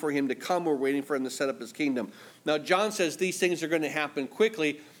waiting for him to come. We're waiting for him to set up his kingdom. Now, John says these things are going to happen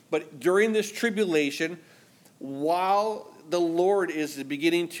quickly, but during this tribulation, while the Lord is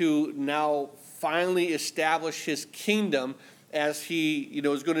beginning to now finally establish his kingdom, as he,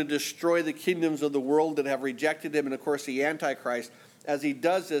 is going to destroy the kingdoms of the world that have rejected him, and of course the Antichrist. As he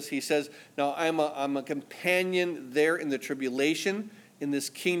does this, he says, now I'm a companion there in the tribulation, in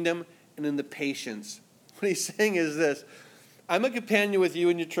this kingdom, and in the patience. What he's saying is this, I'm a companion with you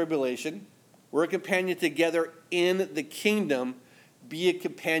in your tribulation. We're a companion together in the kingdom. Be a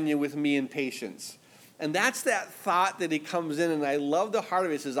companion with me in patience. And that's that thought that he comes in, and I love the heart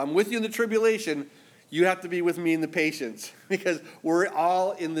of it. He says, I'm with you in the tribulation. You have to be with me in the patience, because we're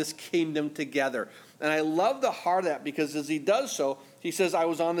all in this kingdom together. And I love the heart of that, because as he does so, he says, I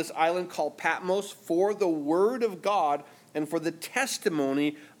was on this island called Patmos for the word of God and for the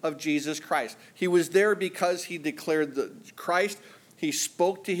testimony of Jesus Christ. He was there because he declared the Christ. He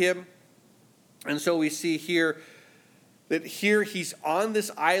spoke to him. And so we see here that here he's on this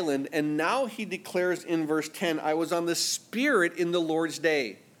island, and now he declares in verse 10, I was on the Spirit in the Lord's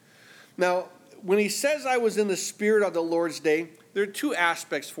day. Now, when he says I was in the Spirit on the Lord's day, there are two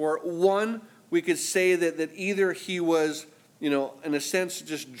aspects for it. One, we could say that either he was, in a sense,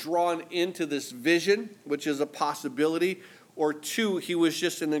 just drawn into this vision, which is a possibility, or two, he was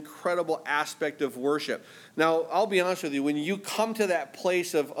just an incredible aspect of worship. Now, I'll be honest with you, when you come to that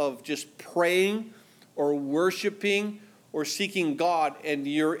place of just praying or worshiping or seeking God, and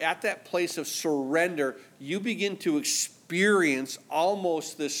you're at that place of surrender, you begin to experience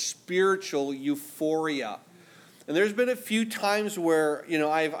almost this spiritual euphoria. And there's been a few times where,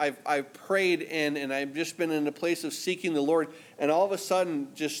 I've prayed and I've just been in a place of seeking the Lord, and all of a sudden,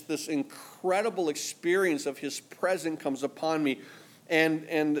 just this incredible experience of His presence comes upon me. And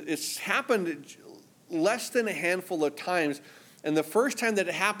it's happened less than a handful of times. And the first time that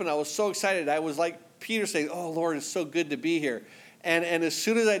it happened, I was so excited. I was like Peter saying, "Oh, Lord, it's so good to be here." And as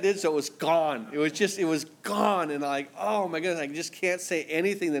soon as I did so, it was gone. It was gone. And I'm like, oh my goodness, I just can't say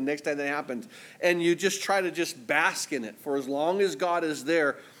anything the next time that happens. And you just try to just bask in it for as long as God is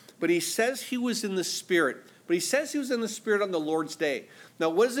there. But he says he was in the Spirit. But he says he was in the Spirit on the Lord's Day. Now,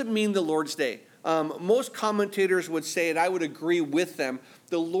 what does it mean, the Lord's Day? Most commentators would say, and I would agree with them,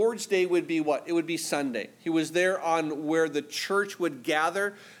 the Lord's Day would be what? It would be Sunday. He was there on where the church would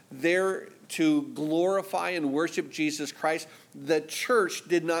gather there to glorify and worship Jesus Christ. The church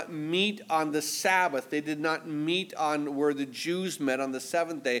did not meet on the Sabbath. They did not meet on where the Jews met on the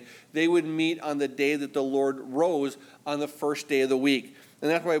seventh day. They would meet on the day that the Lord rose, on the first day of the week. And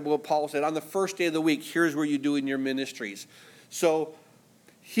that's why what Paul said, on the first day of the week, here's where you do in your ministries. So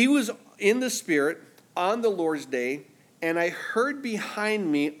he was in the Spirit on the Lord's Day, and I heard behind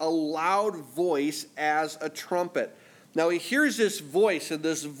me a loud voice as a trumpet. Now he hears this voice, and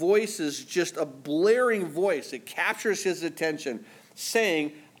this voice is just a blaring voice. It captures his attention,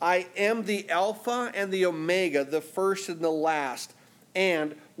 saying, "I am the Alpha and the Omega, the first and the last.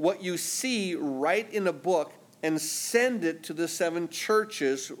 And what you see, write in a book and send it to the 7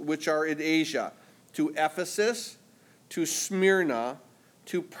 churches which are in Asia, to Ephesus, to Smyrna,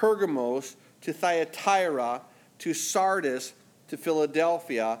 to Pergamos, to Thyatira, to Sardis, to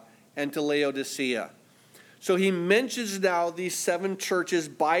Philadelphia, and to Laodicea." So he mentions now these 7 churches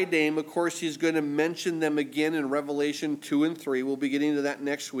by name. Of course, he's going to mention them again in Revelation 2 and 3. We'll be getting to that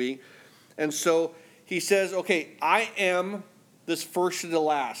next week. And so he says, okay, I am this first and the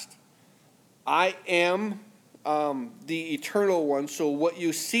last. I am the eternal one. So what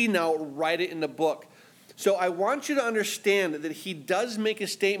you see now, write it in the book. So I want you to understand that he does make a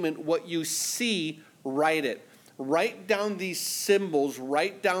statement, what you see, write it. Write down these symbols,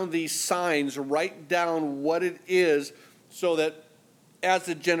 write down these signs, write down what it is, so that as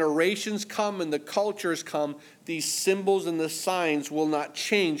the generations come and the cultures come, these symbols and the signs will not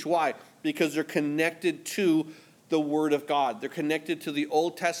change. Why? Because they're connected to the Word of God. They're connected to the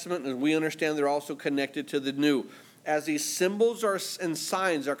Old Testament, and we understand they're also connected to the New. As these symbols and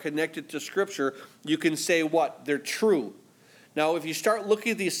signs are connected to Scripture, you can say what? They're true. Now, if you start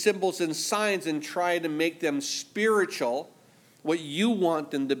looking at these symbols and signs and try to make them spiritual, what you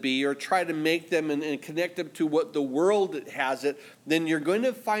want them to be, or try to make them and connect them to what the world has it, then you're going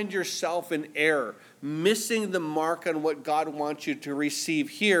to find yourself in error, missing the mark on what God wants you to receive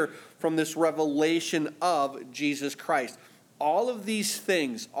here from this revelation of Jesus Christ. All of these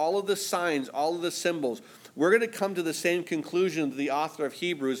things, all of the signs, all of the symbols, we're going to come to the same conclusion that the author of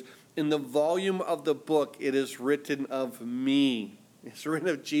Hebrews. In the volume of the book, it is written of me. It's written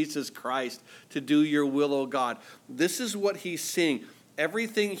of Jesus Christ, to do your will, O God. This is what he's seeing.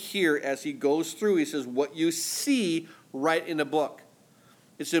 Everything here, as he goes through, he says, what you see, write in a book.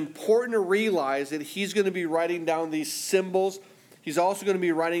 It's important to realize that he's going to be writing down these symbols. He's also going to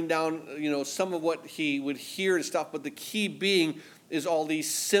be writing down, some of what he would hear and stuff. But the key being is all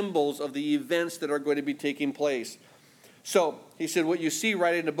these symbols of the events that are going to be taking place. So he said, what you see,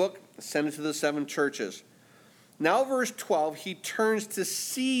 write it in a book, send it to the 7 churches. Now, verse 12, he turns to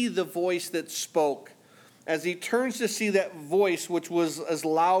see the voice that spoke. As he turns to see that voice, which was as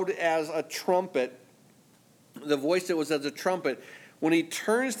loud as a trumpet, the voice that was as a trumpet, when he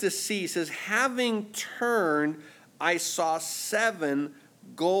turns to see, he says, having turned, I saw 7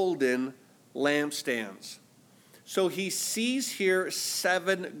 golden lampstands. So he sees here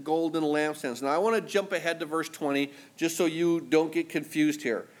 7 golden lampstands. Now I want to jump ahead to verse 20 just so you don't get confused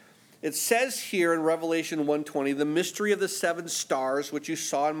here. It says here in Revelation 1:20, the mystery of the 7 stars, which you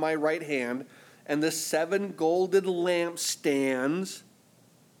saw in my right hand, and the 7 golden lampstands.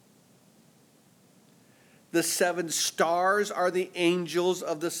 The 7 stars are the angels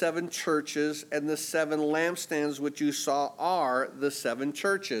of the 7 churches, and the 7 lampstands which you saw are the 7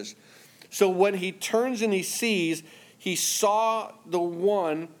 churches. So when he turns and he sees, he saw the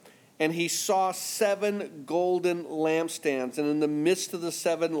one, And he saw 7 golden lampstands, and in the midst of the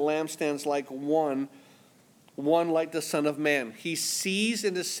 7 lampstands like one like the Son of Man. He sees,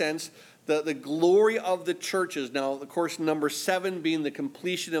 in a sense, the glory of the churches. Now, of course, number 7 being the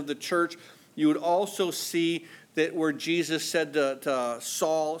completion of the church, you would also see that where Jesus said to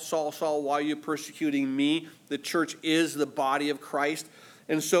Saul, Saul, Saul, why are you persecuting me? The church is the body of Christ.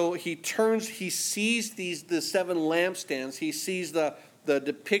 And so he sees the 7 lampstands, he sees the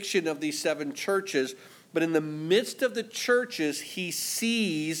depiction of these 7 churches, but in the midst of the churches, he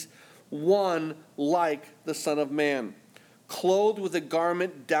sees one like the Son of Man, clothed with a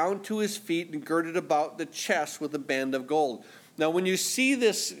garment down to his feet and girded about the chest with a band of gold. Now, when you see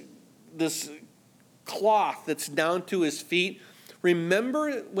this cloth that's down to his feet,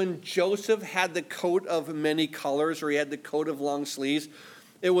 remember when Joseph had the coat of many colors, or he had the coat of long sleeves?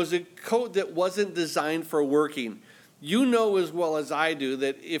 It was a coat that wasn't designed for working. You know as well as I do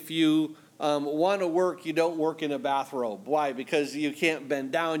that if you want to work, you don't work in a bathrobe. Why? Because you can't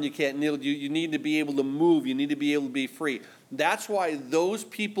bend down, you can't kneel, you need to be able to move, you need to be able to be free. That's why those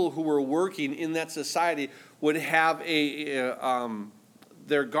people who were working in that society would have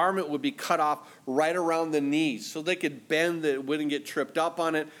their garment would be cut off right around the knees so they could bend, that it wouldn't get tripped up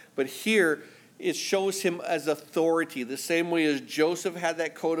on it. But here, it shows him as authority. The same way as Joseph had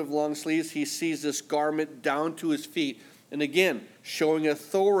that coat of long sleeves, he sees this garment down to his feet. And again, showing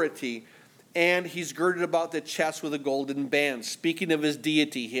authority. And he's girded about the chest with a golden band. Speaking of his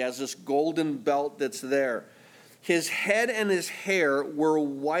deity, he has this golden belt that's there. His head and his hair were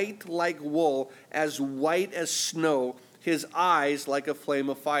white like wool, as white as snow. His eyes like a flame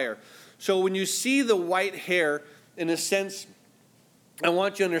of fire. So when you see the white hair, in a sense, I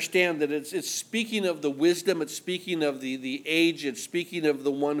want you to understand that it's speaking of the wisdom, it's speaking of the age, it's speaking of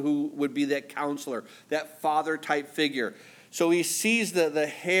the one who would be that counselor, that father-type figure. So he sees that the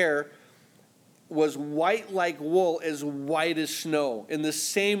hair was white like wool, as white as snow. In the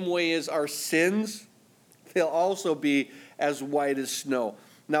same way as our sins, they'll also be as white as snow.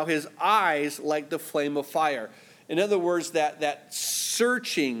 Now his eyes like the flame of fire. In other words, that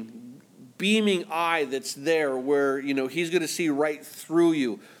searching, beaming eye that's there where, he's going to see right through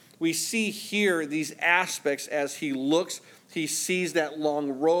you. We see here these aspects as he looks. He sees that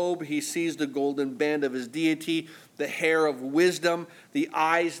long robe. He sees the golden band of his deity, the hair of wisdom, the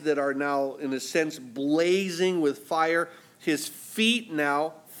eyes that are now, in a sense, blazing with fire. His feet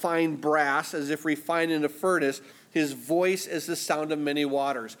now fine brass, as if refined in a furnace. His voice is the sound of many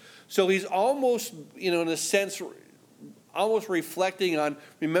waters. So he's almost, in a sense, almost reflecting on,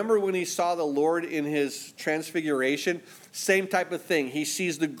 remember when he saw the Lord in his transfiguration? Same type of thing. He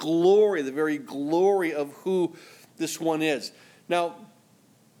sees the glory, the very glory of who this one is. Now,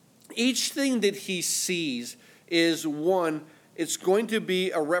 each thing that he sees is one, it's going to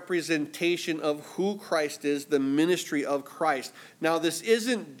be a representation of who Christ is, the ministry of Christ. Now, this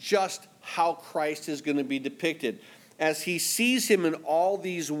isn't just how Christ is going to be depicted. As he sees him in all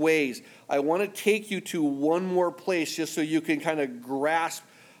these ways, I want to take you to one more place just so you can kind of grasp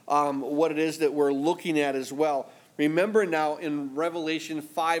what it is that we're looking at as well. Remember now in Revelation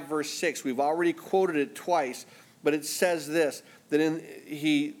 5, verse 6, we've already quoted it twice, but it says this, that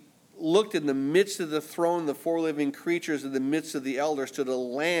he looked in the midst of the throne, the 4 living creatures, in the midst of the elders, to the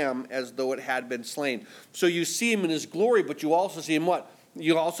Lamb as though it had been slain. So you see him in his glory, but you also see him what?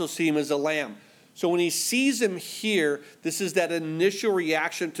 You also see him as a lamb. So when he sees him here, this is that initial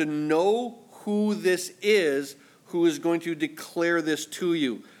reaction to know who this is, who is going to declare this to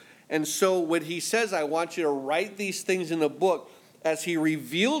you. And so when he says, I want you to write these things in a book, as he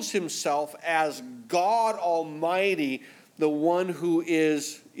reveals himself as God Almighty, the one who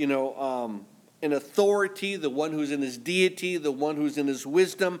is, in authority, the one who's in his deity, the one who's in his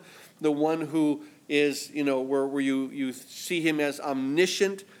wisdom, the one who is, where you see him as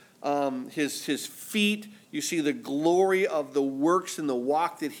omniscient. His feet, you see the glory of the works and the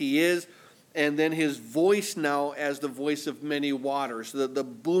walk that he is, and then his voice now as the voice of many waters, the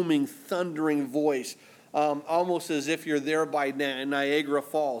booming, thundering voice, almost as if you're there by Niagara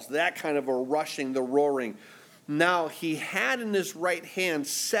Falls, that kind of a rushing, the roaring. Now he had in his right hand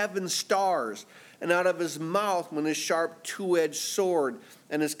 7 stars, and out of his mouth went a sharp 2-edged sword,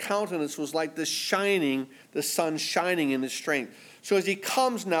 and his countenance was like the sun shining in his strength. So as he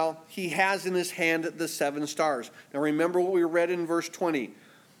comes now, he has in his hand the 7 stars. Now remember what we read in verse 20.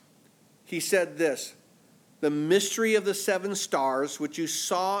 He said this, the mystery of the 7 stars, which you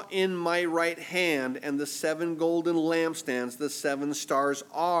saw in my right hand, and the 7 golden lampstands, the 7 stars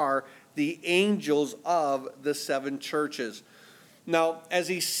are the angels of the 7 churches. Now, as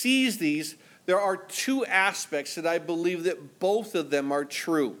he sees these, there are two aspects that I believe that both of them are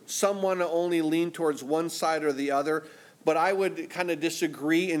true. Some want to only lean towards one side or the other, but I would kind of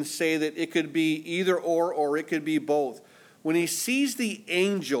disagree and say that it could be either or it could be both. When he sees the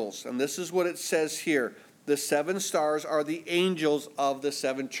angels, and this is what it says here, the 7 stars are the angels of the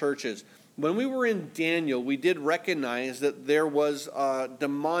 7 churches. When we were in Daniel, we did recognize that there was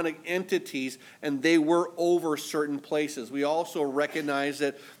demonic entities, and they were over certain places. We also recognize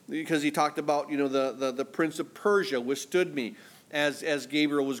that because he talked about, the prince of Persia withstood me as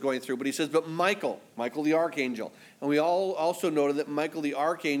Gabriel was going through. But he says, but Michael the archangel. And we all also noted that Michael the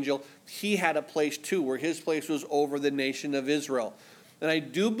archangel, he had a place too, where his place was over the nation of Israel. And I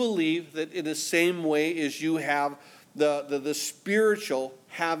do believe that in the same way as you have the spiritual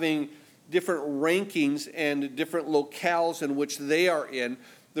having different rankings and different locales in which they are in,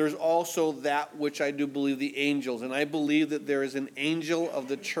 there's also that which I do believe the angels. And I believe that there is an angel of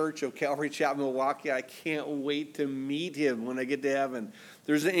the church of Calvary Chapel, Milwaukee. I can't wait to meet him when I get to heaven.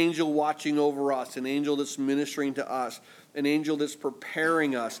 There's an angel watching over us, an angel that's ministering to us, an angel that's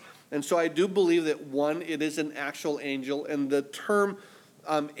preparing us. And so I do believe that, one, it is an actual angel, and the term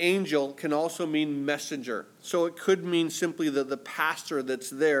angel can also mean messenger. So it could mean simply the pastor that's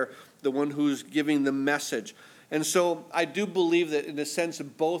there, the one who's giving the message. And so I do believe that in a sense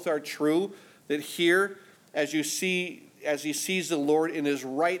both are true, that here, as he sees the Lord in his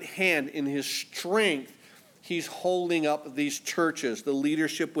right hand, in his strength, he's holding up these churches, the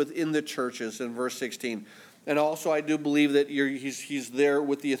leadership within the churches in verse 16. And also I do believe that he's there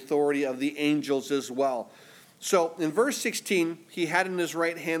with the authority of the angels as well. So in verse 16, he had in his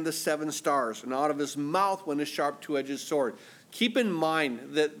right hand the 7 stars, and out of his mouth went a sharp two-edged sword. Keep in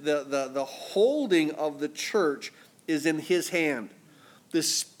mind that the holding of the church is in his hand. The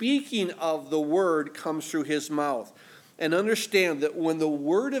speaking of the word comes through his mouth. And understand that when the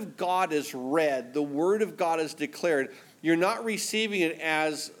word of God is read, the word of God is declared, you're not receiving it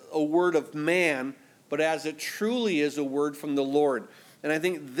as a word of man, but as it truly is a word from the Lord. And I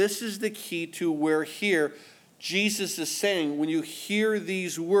think this is the key to where here Jesus is saying, when you hear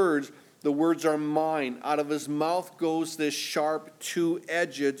these words, the words are mine. Out of his mouth goes this sharp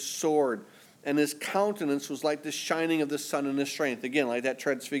two-edged sword. And his countenance was like the shining of the sun in his strength. Again, like that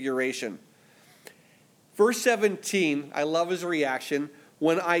transfiguration. Verse 17, I love his reaction.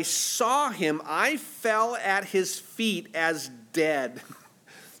 When I saw him, I fell at his feet as dead.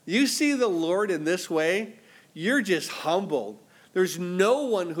 You see the Lord in this way, you're just humbled. There's no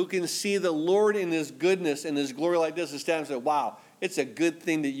one who can see the Lord in his goodness and his glory like this and stand and say, wow, it's a good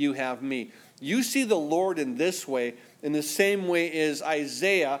thing that you have me. You see the Lord in this way, in the same way as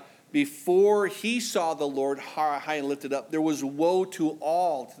Isaiah, before he saw the Lord high and lifted up, there was woe to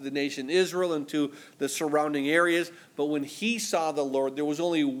all, to the nation Israel and to the surrounding areas. But when he saw the Lord, there was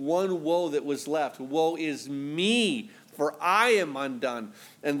only one woe that was left. Woe is me, for I am undone.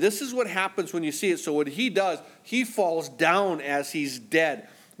 And this is what happens when you see it. So what he does, he falls down as he's dead.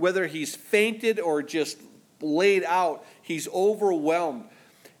 Whether he's fainted or just laid out, he's overwhelmed.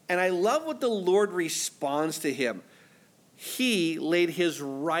 And I love what the Lord responds to him. He laid his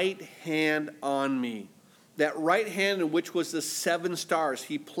right hand on me. That right hand in which was the 7 stars.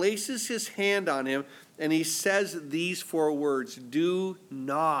 He places his hand on him and he says these 4 words, do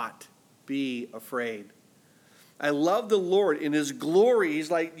not be afraid. I love the Lord in his glory.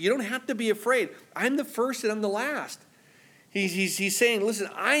 He's like, you don't have to be afraid. I'm the first and I'm the last. He's saying, listen,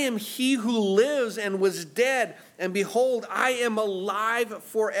 I am he who lives and was dead, and behold, I am alive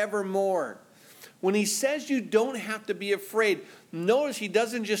forevermore. When he says you don't have to be afraid, notice he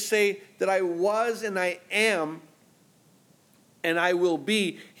doesn't just say that I was and I am and I will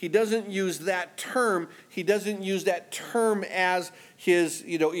be. He doesn't use that term. He doesn't use that term as his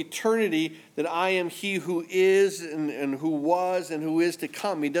eternity, that I am he who is and who was and who is to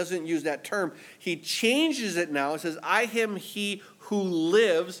come. He doesn't use that term. He changes it now. It says, I am he who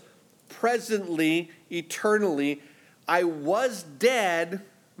lives presently, eternally. I was dead,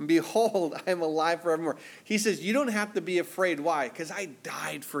 and behold, I am alive forevermore. He says, you don't have to be afraid. Why? Because I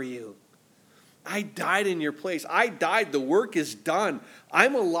died for you. I died in your place. I died. The work is done.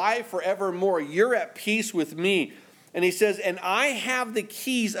 I'm alive forevermore. You're at peace with me. And he says, and I have the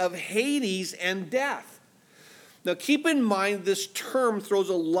keys of Hades and death. Now keep in mind, this term throws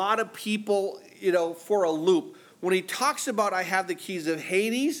a lot of people, for a loop. When he talks about I have the keys of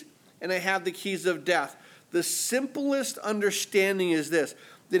Hades and I have the keys of death, the simplest understanding is this,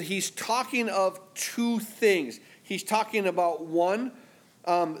 that he's talking of 2 things. He's talking about one,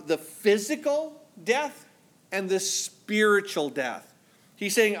 the physical death and the spiritual death.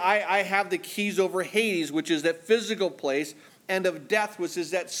 He's saying, I have the keys over Hades, which is that physical place, and of death, which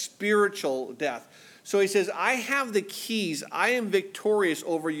is that spiritual death. So he says, I have the keys. I am victorious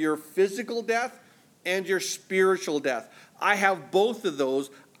over your physical death and your spiritual death. I have both of those.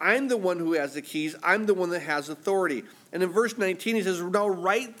 I'm the one who has the keys. I'm the one that has authority. And in verse 19, he says, now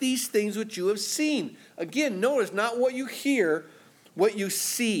write these things which you have seen. Again, notice not what you hear, what you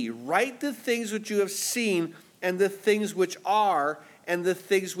see. Write the things which you have seen, and the things which are, and the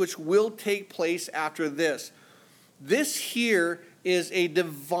things which will take place after this. This here is a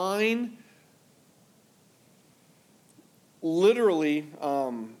divine, literally,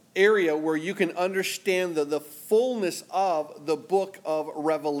 area where you can understand the fullness of the book of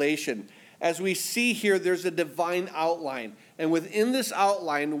Revelation. As we see here, there's a divine outline. And within this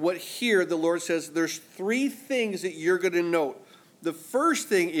outline, what here the Lord says, there's three things that you're going to note. The first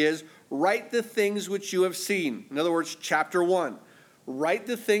thing is, write the things which you have seen. In other words, chapter 1. Write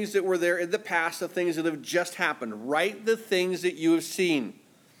the things that were there in the past, the things that have just happened. Write the things that you have seen.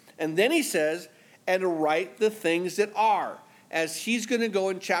 And then he says, and write the things that are. As he's going to go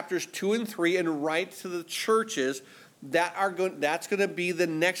in chapters 2 and 3 and write to the churches, that's going to be the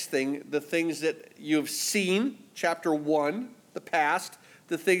next thing, the things that you have seen, chapter 1, the past,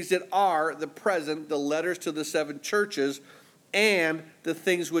 the things that are, the present, the letters to the 7 churches, and the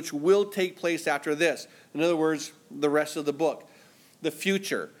things which will take place after this. In other words, the rest of the book, the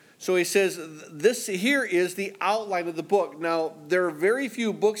future. So he says, this here is the outline of the book. Now, there are very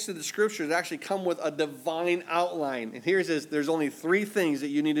few books in the scriptures that actually come with a divine outline. And here it says, there's only 3 things that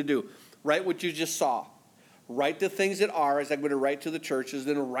you need to do. Write what you just saw. Write the things that are, as I'm going to write to the churches.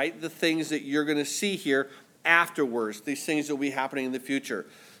 Then write the things that you're going to see here afterwards. These things that will be happening in the future.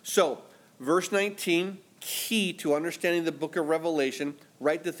 So, verse 19, key to understanding the book of Revelation.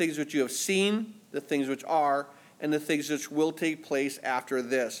 Write the things which you have seen, the things which are, and the things which will take place after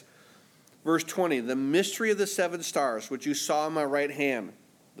this. Verse 20, the mystery of the 7 stars, which you saw in my right hand,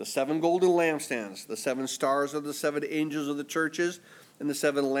 the 7 golden lampstands, the 7 stars of the 7 angels of the churches, and the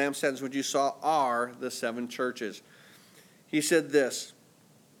 7 lampstands which you saw are the 7 churches. He said this,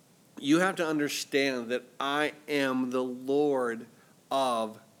 you have to understand that I am the Lord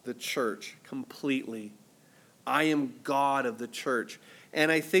of the church completely. I am God of the church. And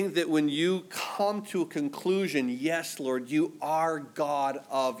I think that when you come to a conclusion, yes, Lord, you are God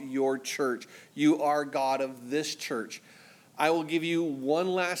of your church. You are God of this church. I will give you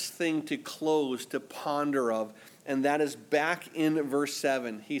one last thing to close, to ponder of, and that is back in verse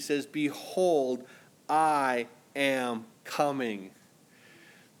 7. He says, behold, I am coming.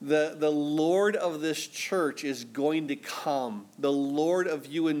 The Lord of this church is going to come. The Lord of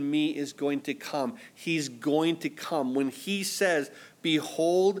you and me is going to come. He's going to come. When he says,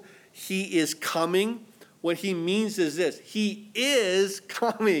 behold, he is coming, what he means is this. He is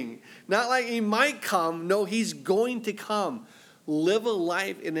coming. Not like he might come. No, he's going to come. Live a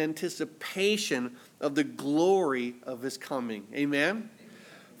life in anticipation of the glory of his coming. Amen?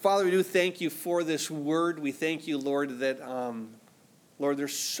 Father, we do thank you for this word. We thank you, Lord, that... Lord,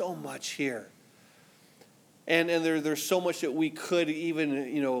 there's so much here. And there's so much that we could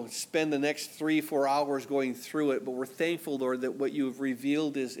even, spend the next 3-4 hours going through it. But we're thankful, Lord, that what you've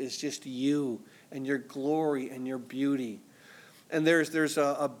revealed is just you and your glory and your beauty. And there's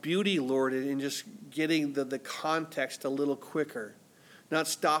a beauty, Lord, in just getting the context a little quicker. Not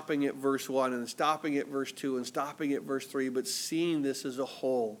stopping at verse 1 and stopping at verse 2 and stopping at verse 3, but seeing this as a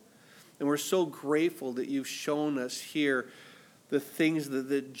whole. And we're so grateful that you've shown us here the things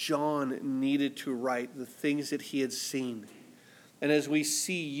that John needed to write, the things that he had seen. And as we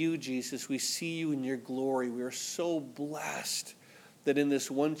see you, Jesus, we see you in your glory. We are so blessed that in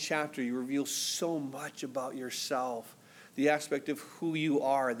this one chapter you reveal so much about yourself, the aspect of who you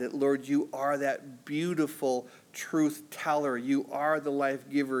are, that, Lord, you are that beautiful truth teller. You are the life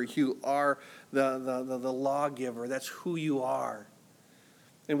giver. You are the lawgiver. That's who you are.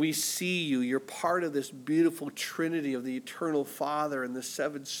 And we see you. You're part of this beautiful trinity of the eternal Father and the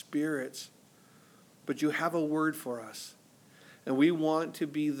 7 spirits. But you have a word for us. And we want to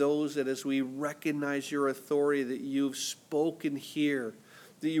be those that as we recognize your authority that you've spoken here,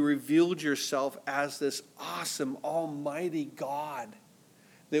 that you revealed yourself as this awesome, almighty God,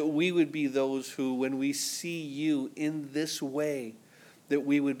 that we would be those who, when we see you in this way, that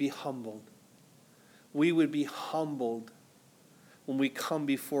we would be humbled. We would be humbled when we come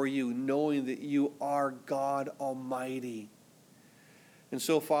before you, knowing that you are God Almighty. And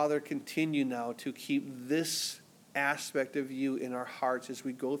so, Father, continue now to keep this aspect of you in our hearts as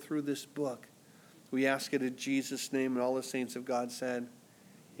we go through this book. We ask it in Jesus' name, and all the saints of God said,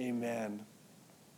 amen.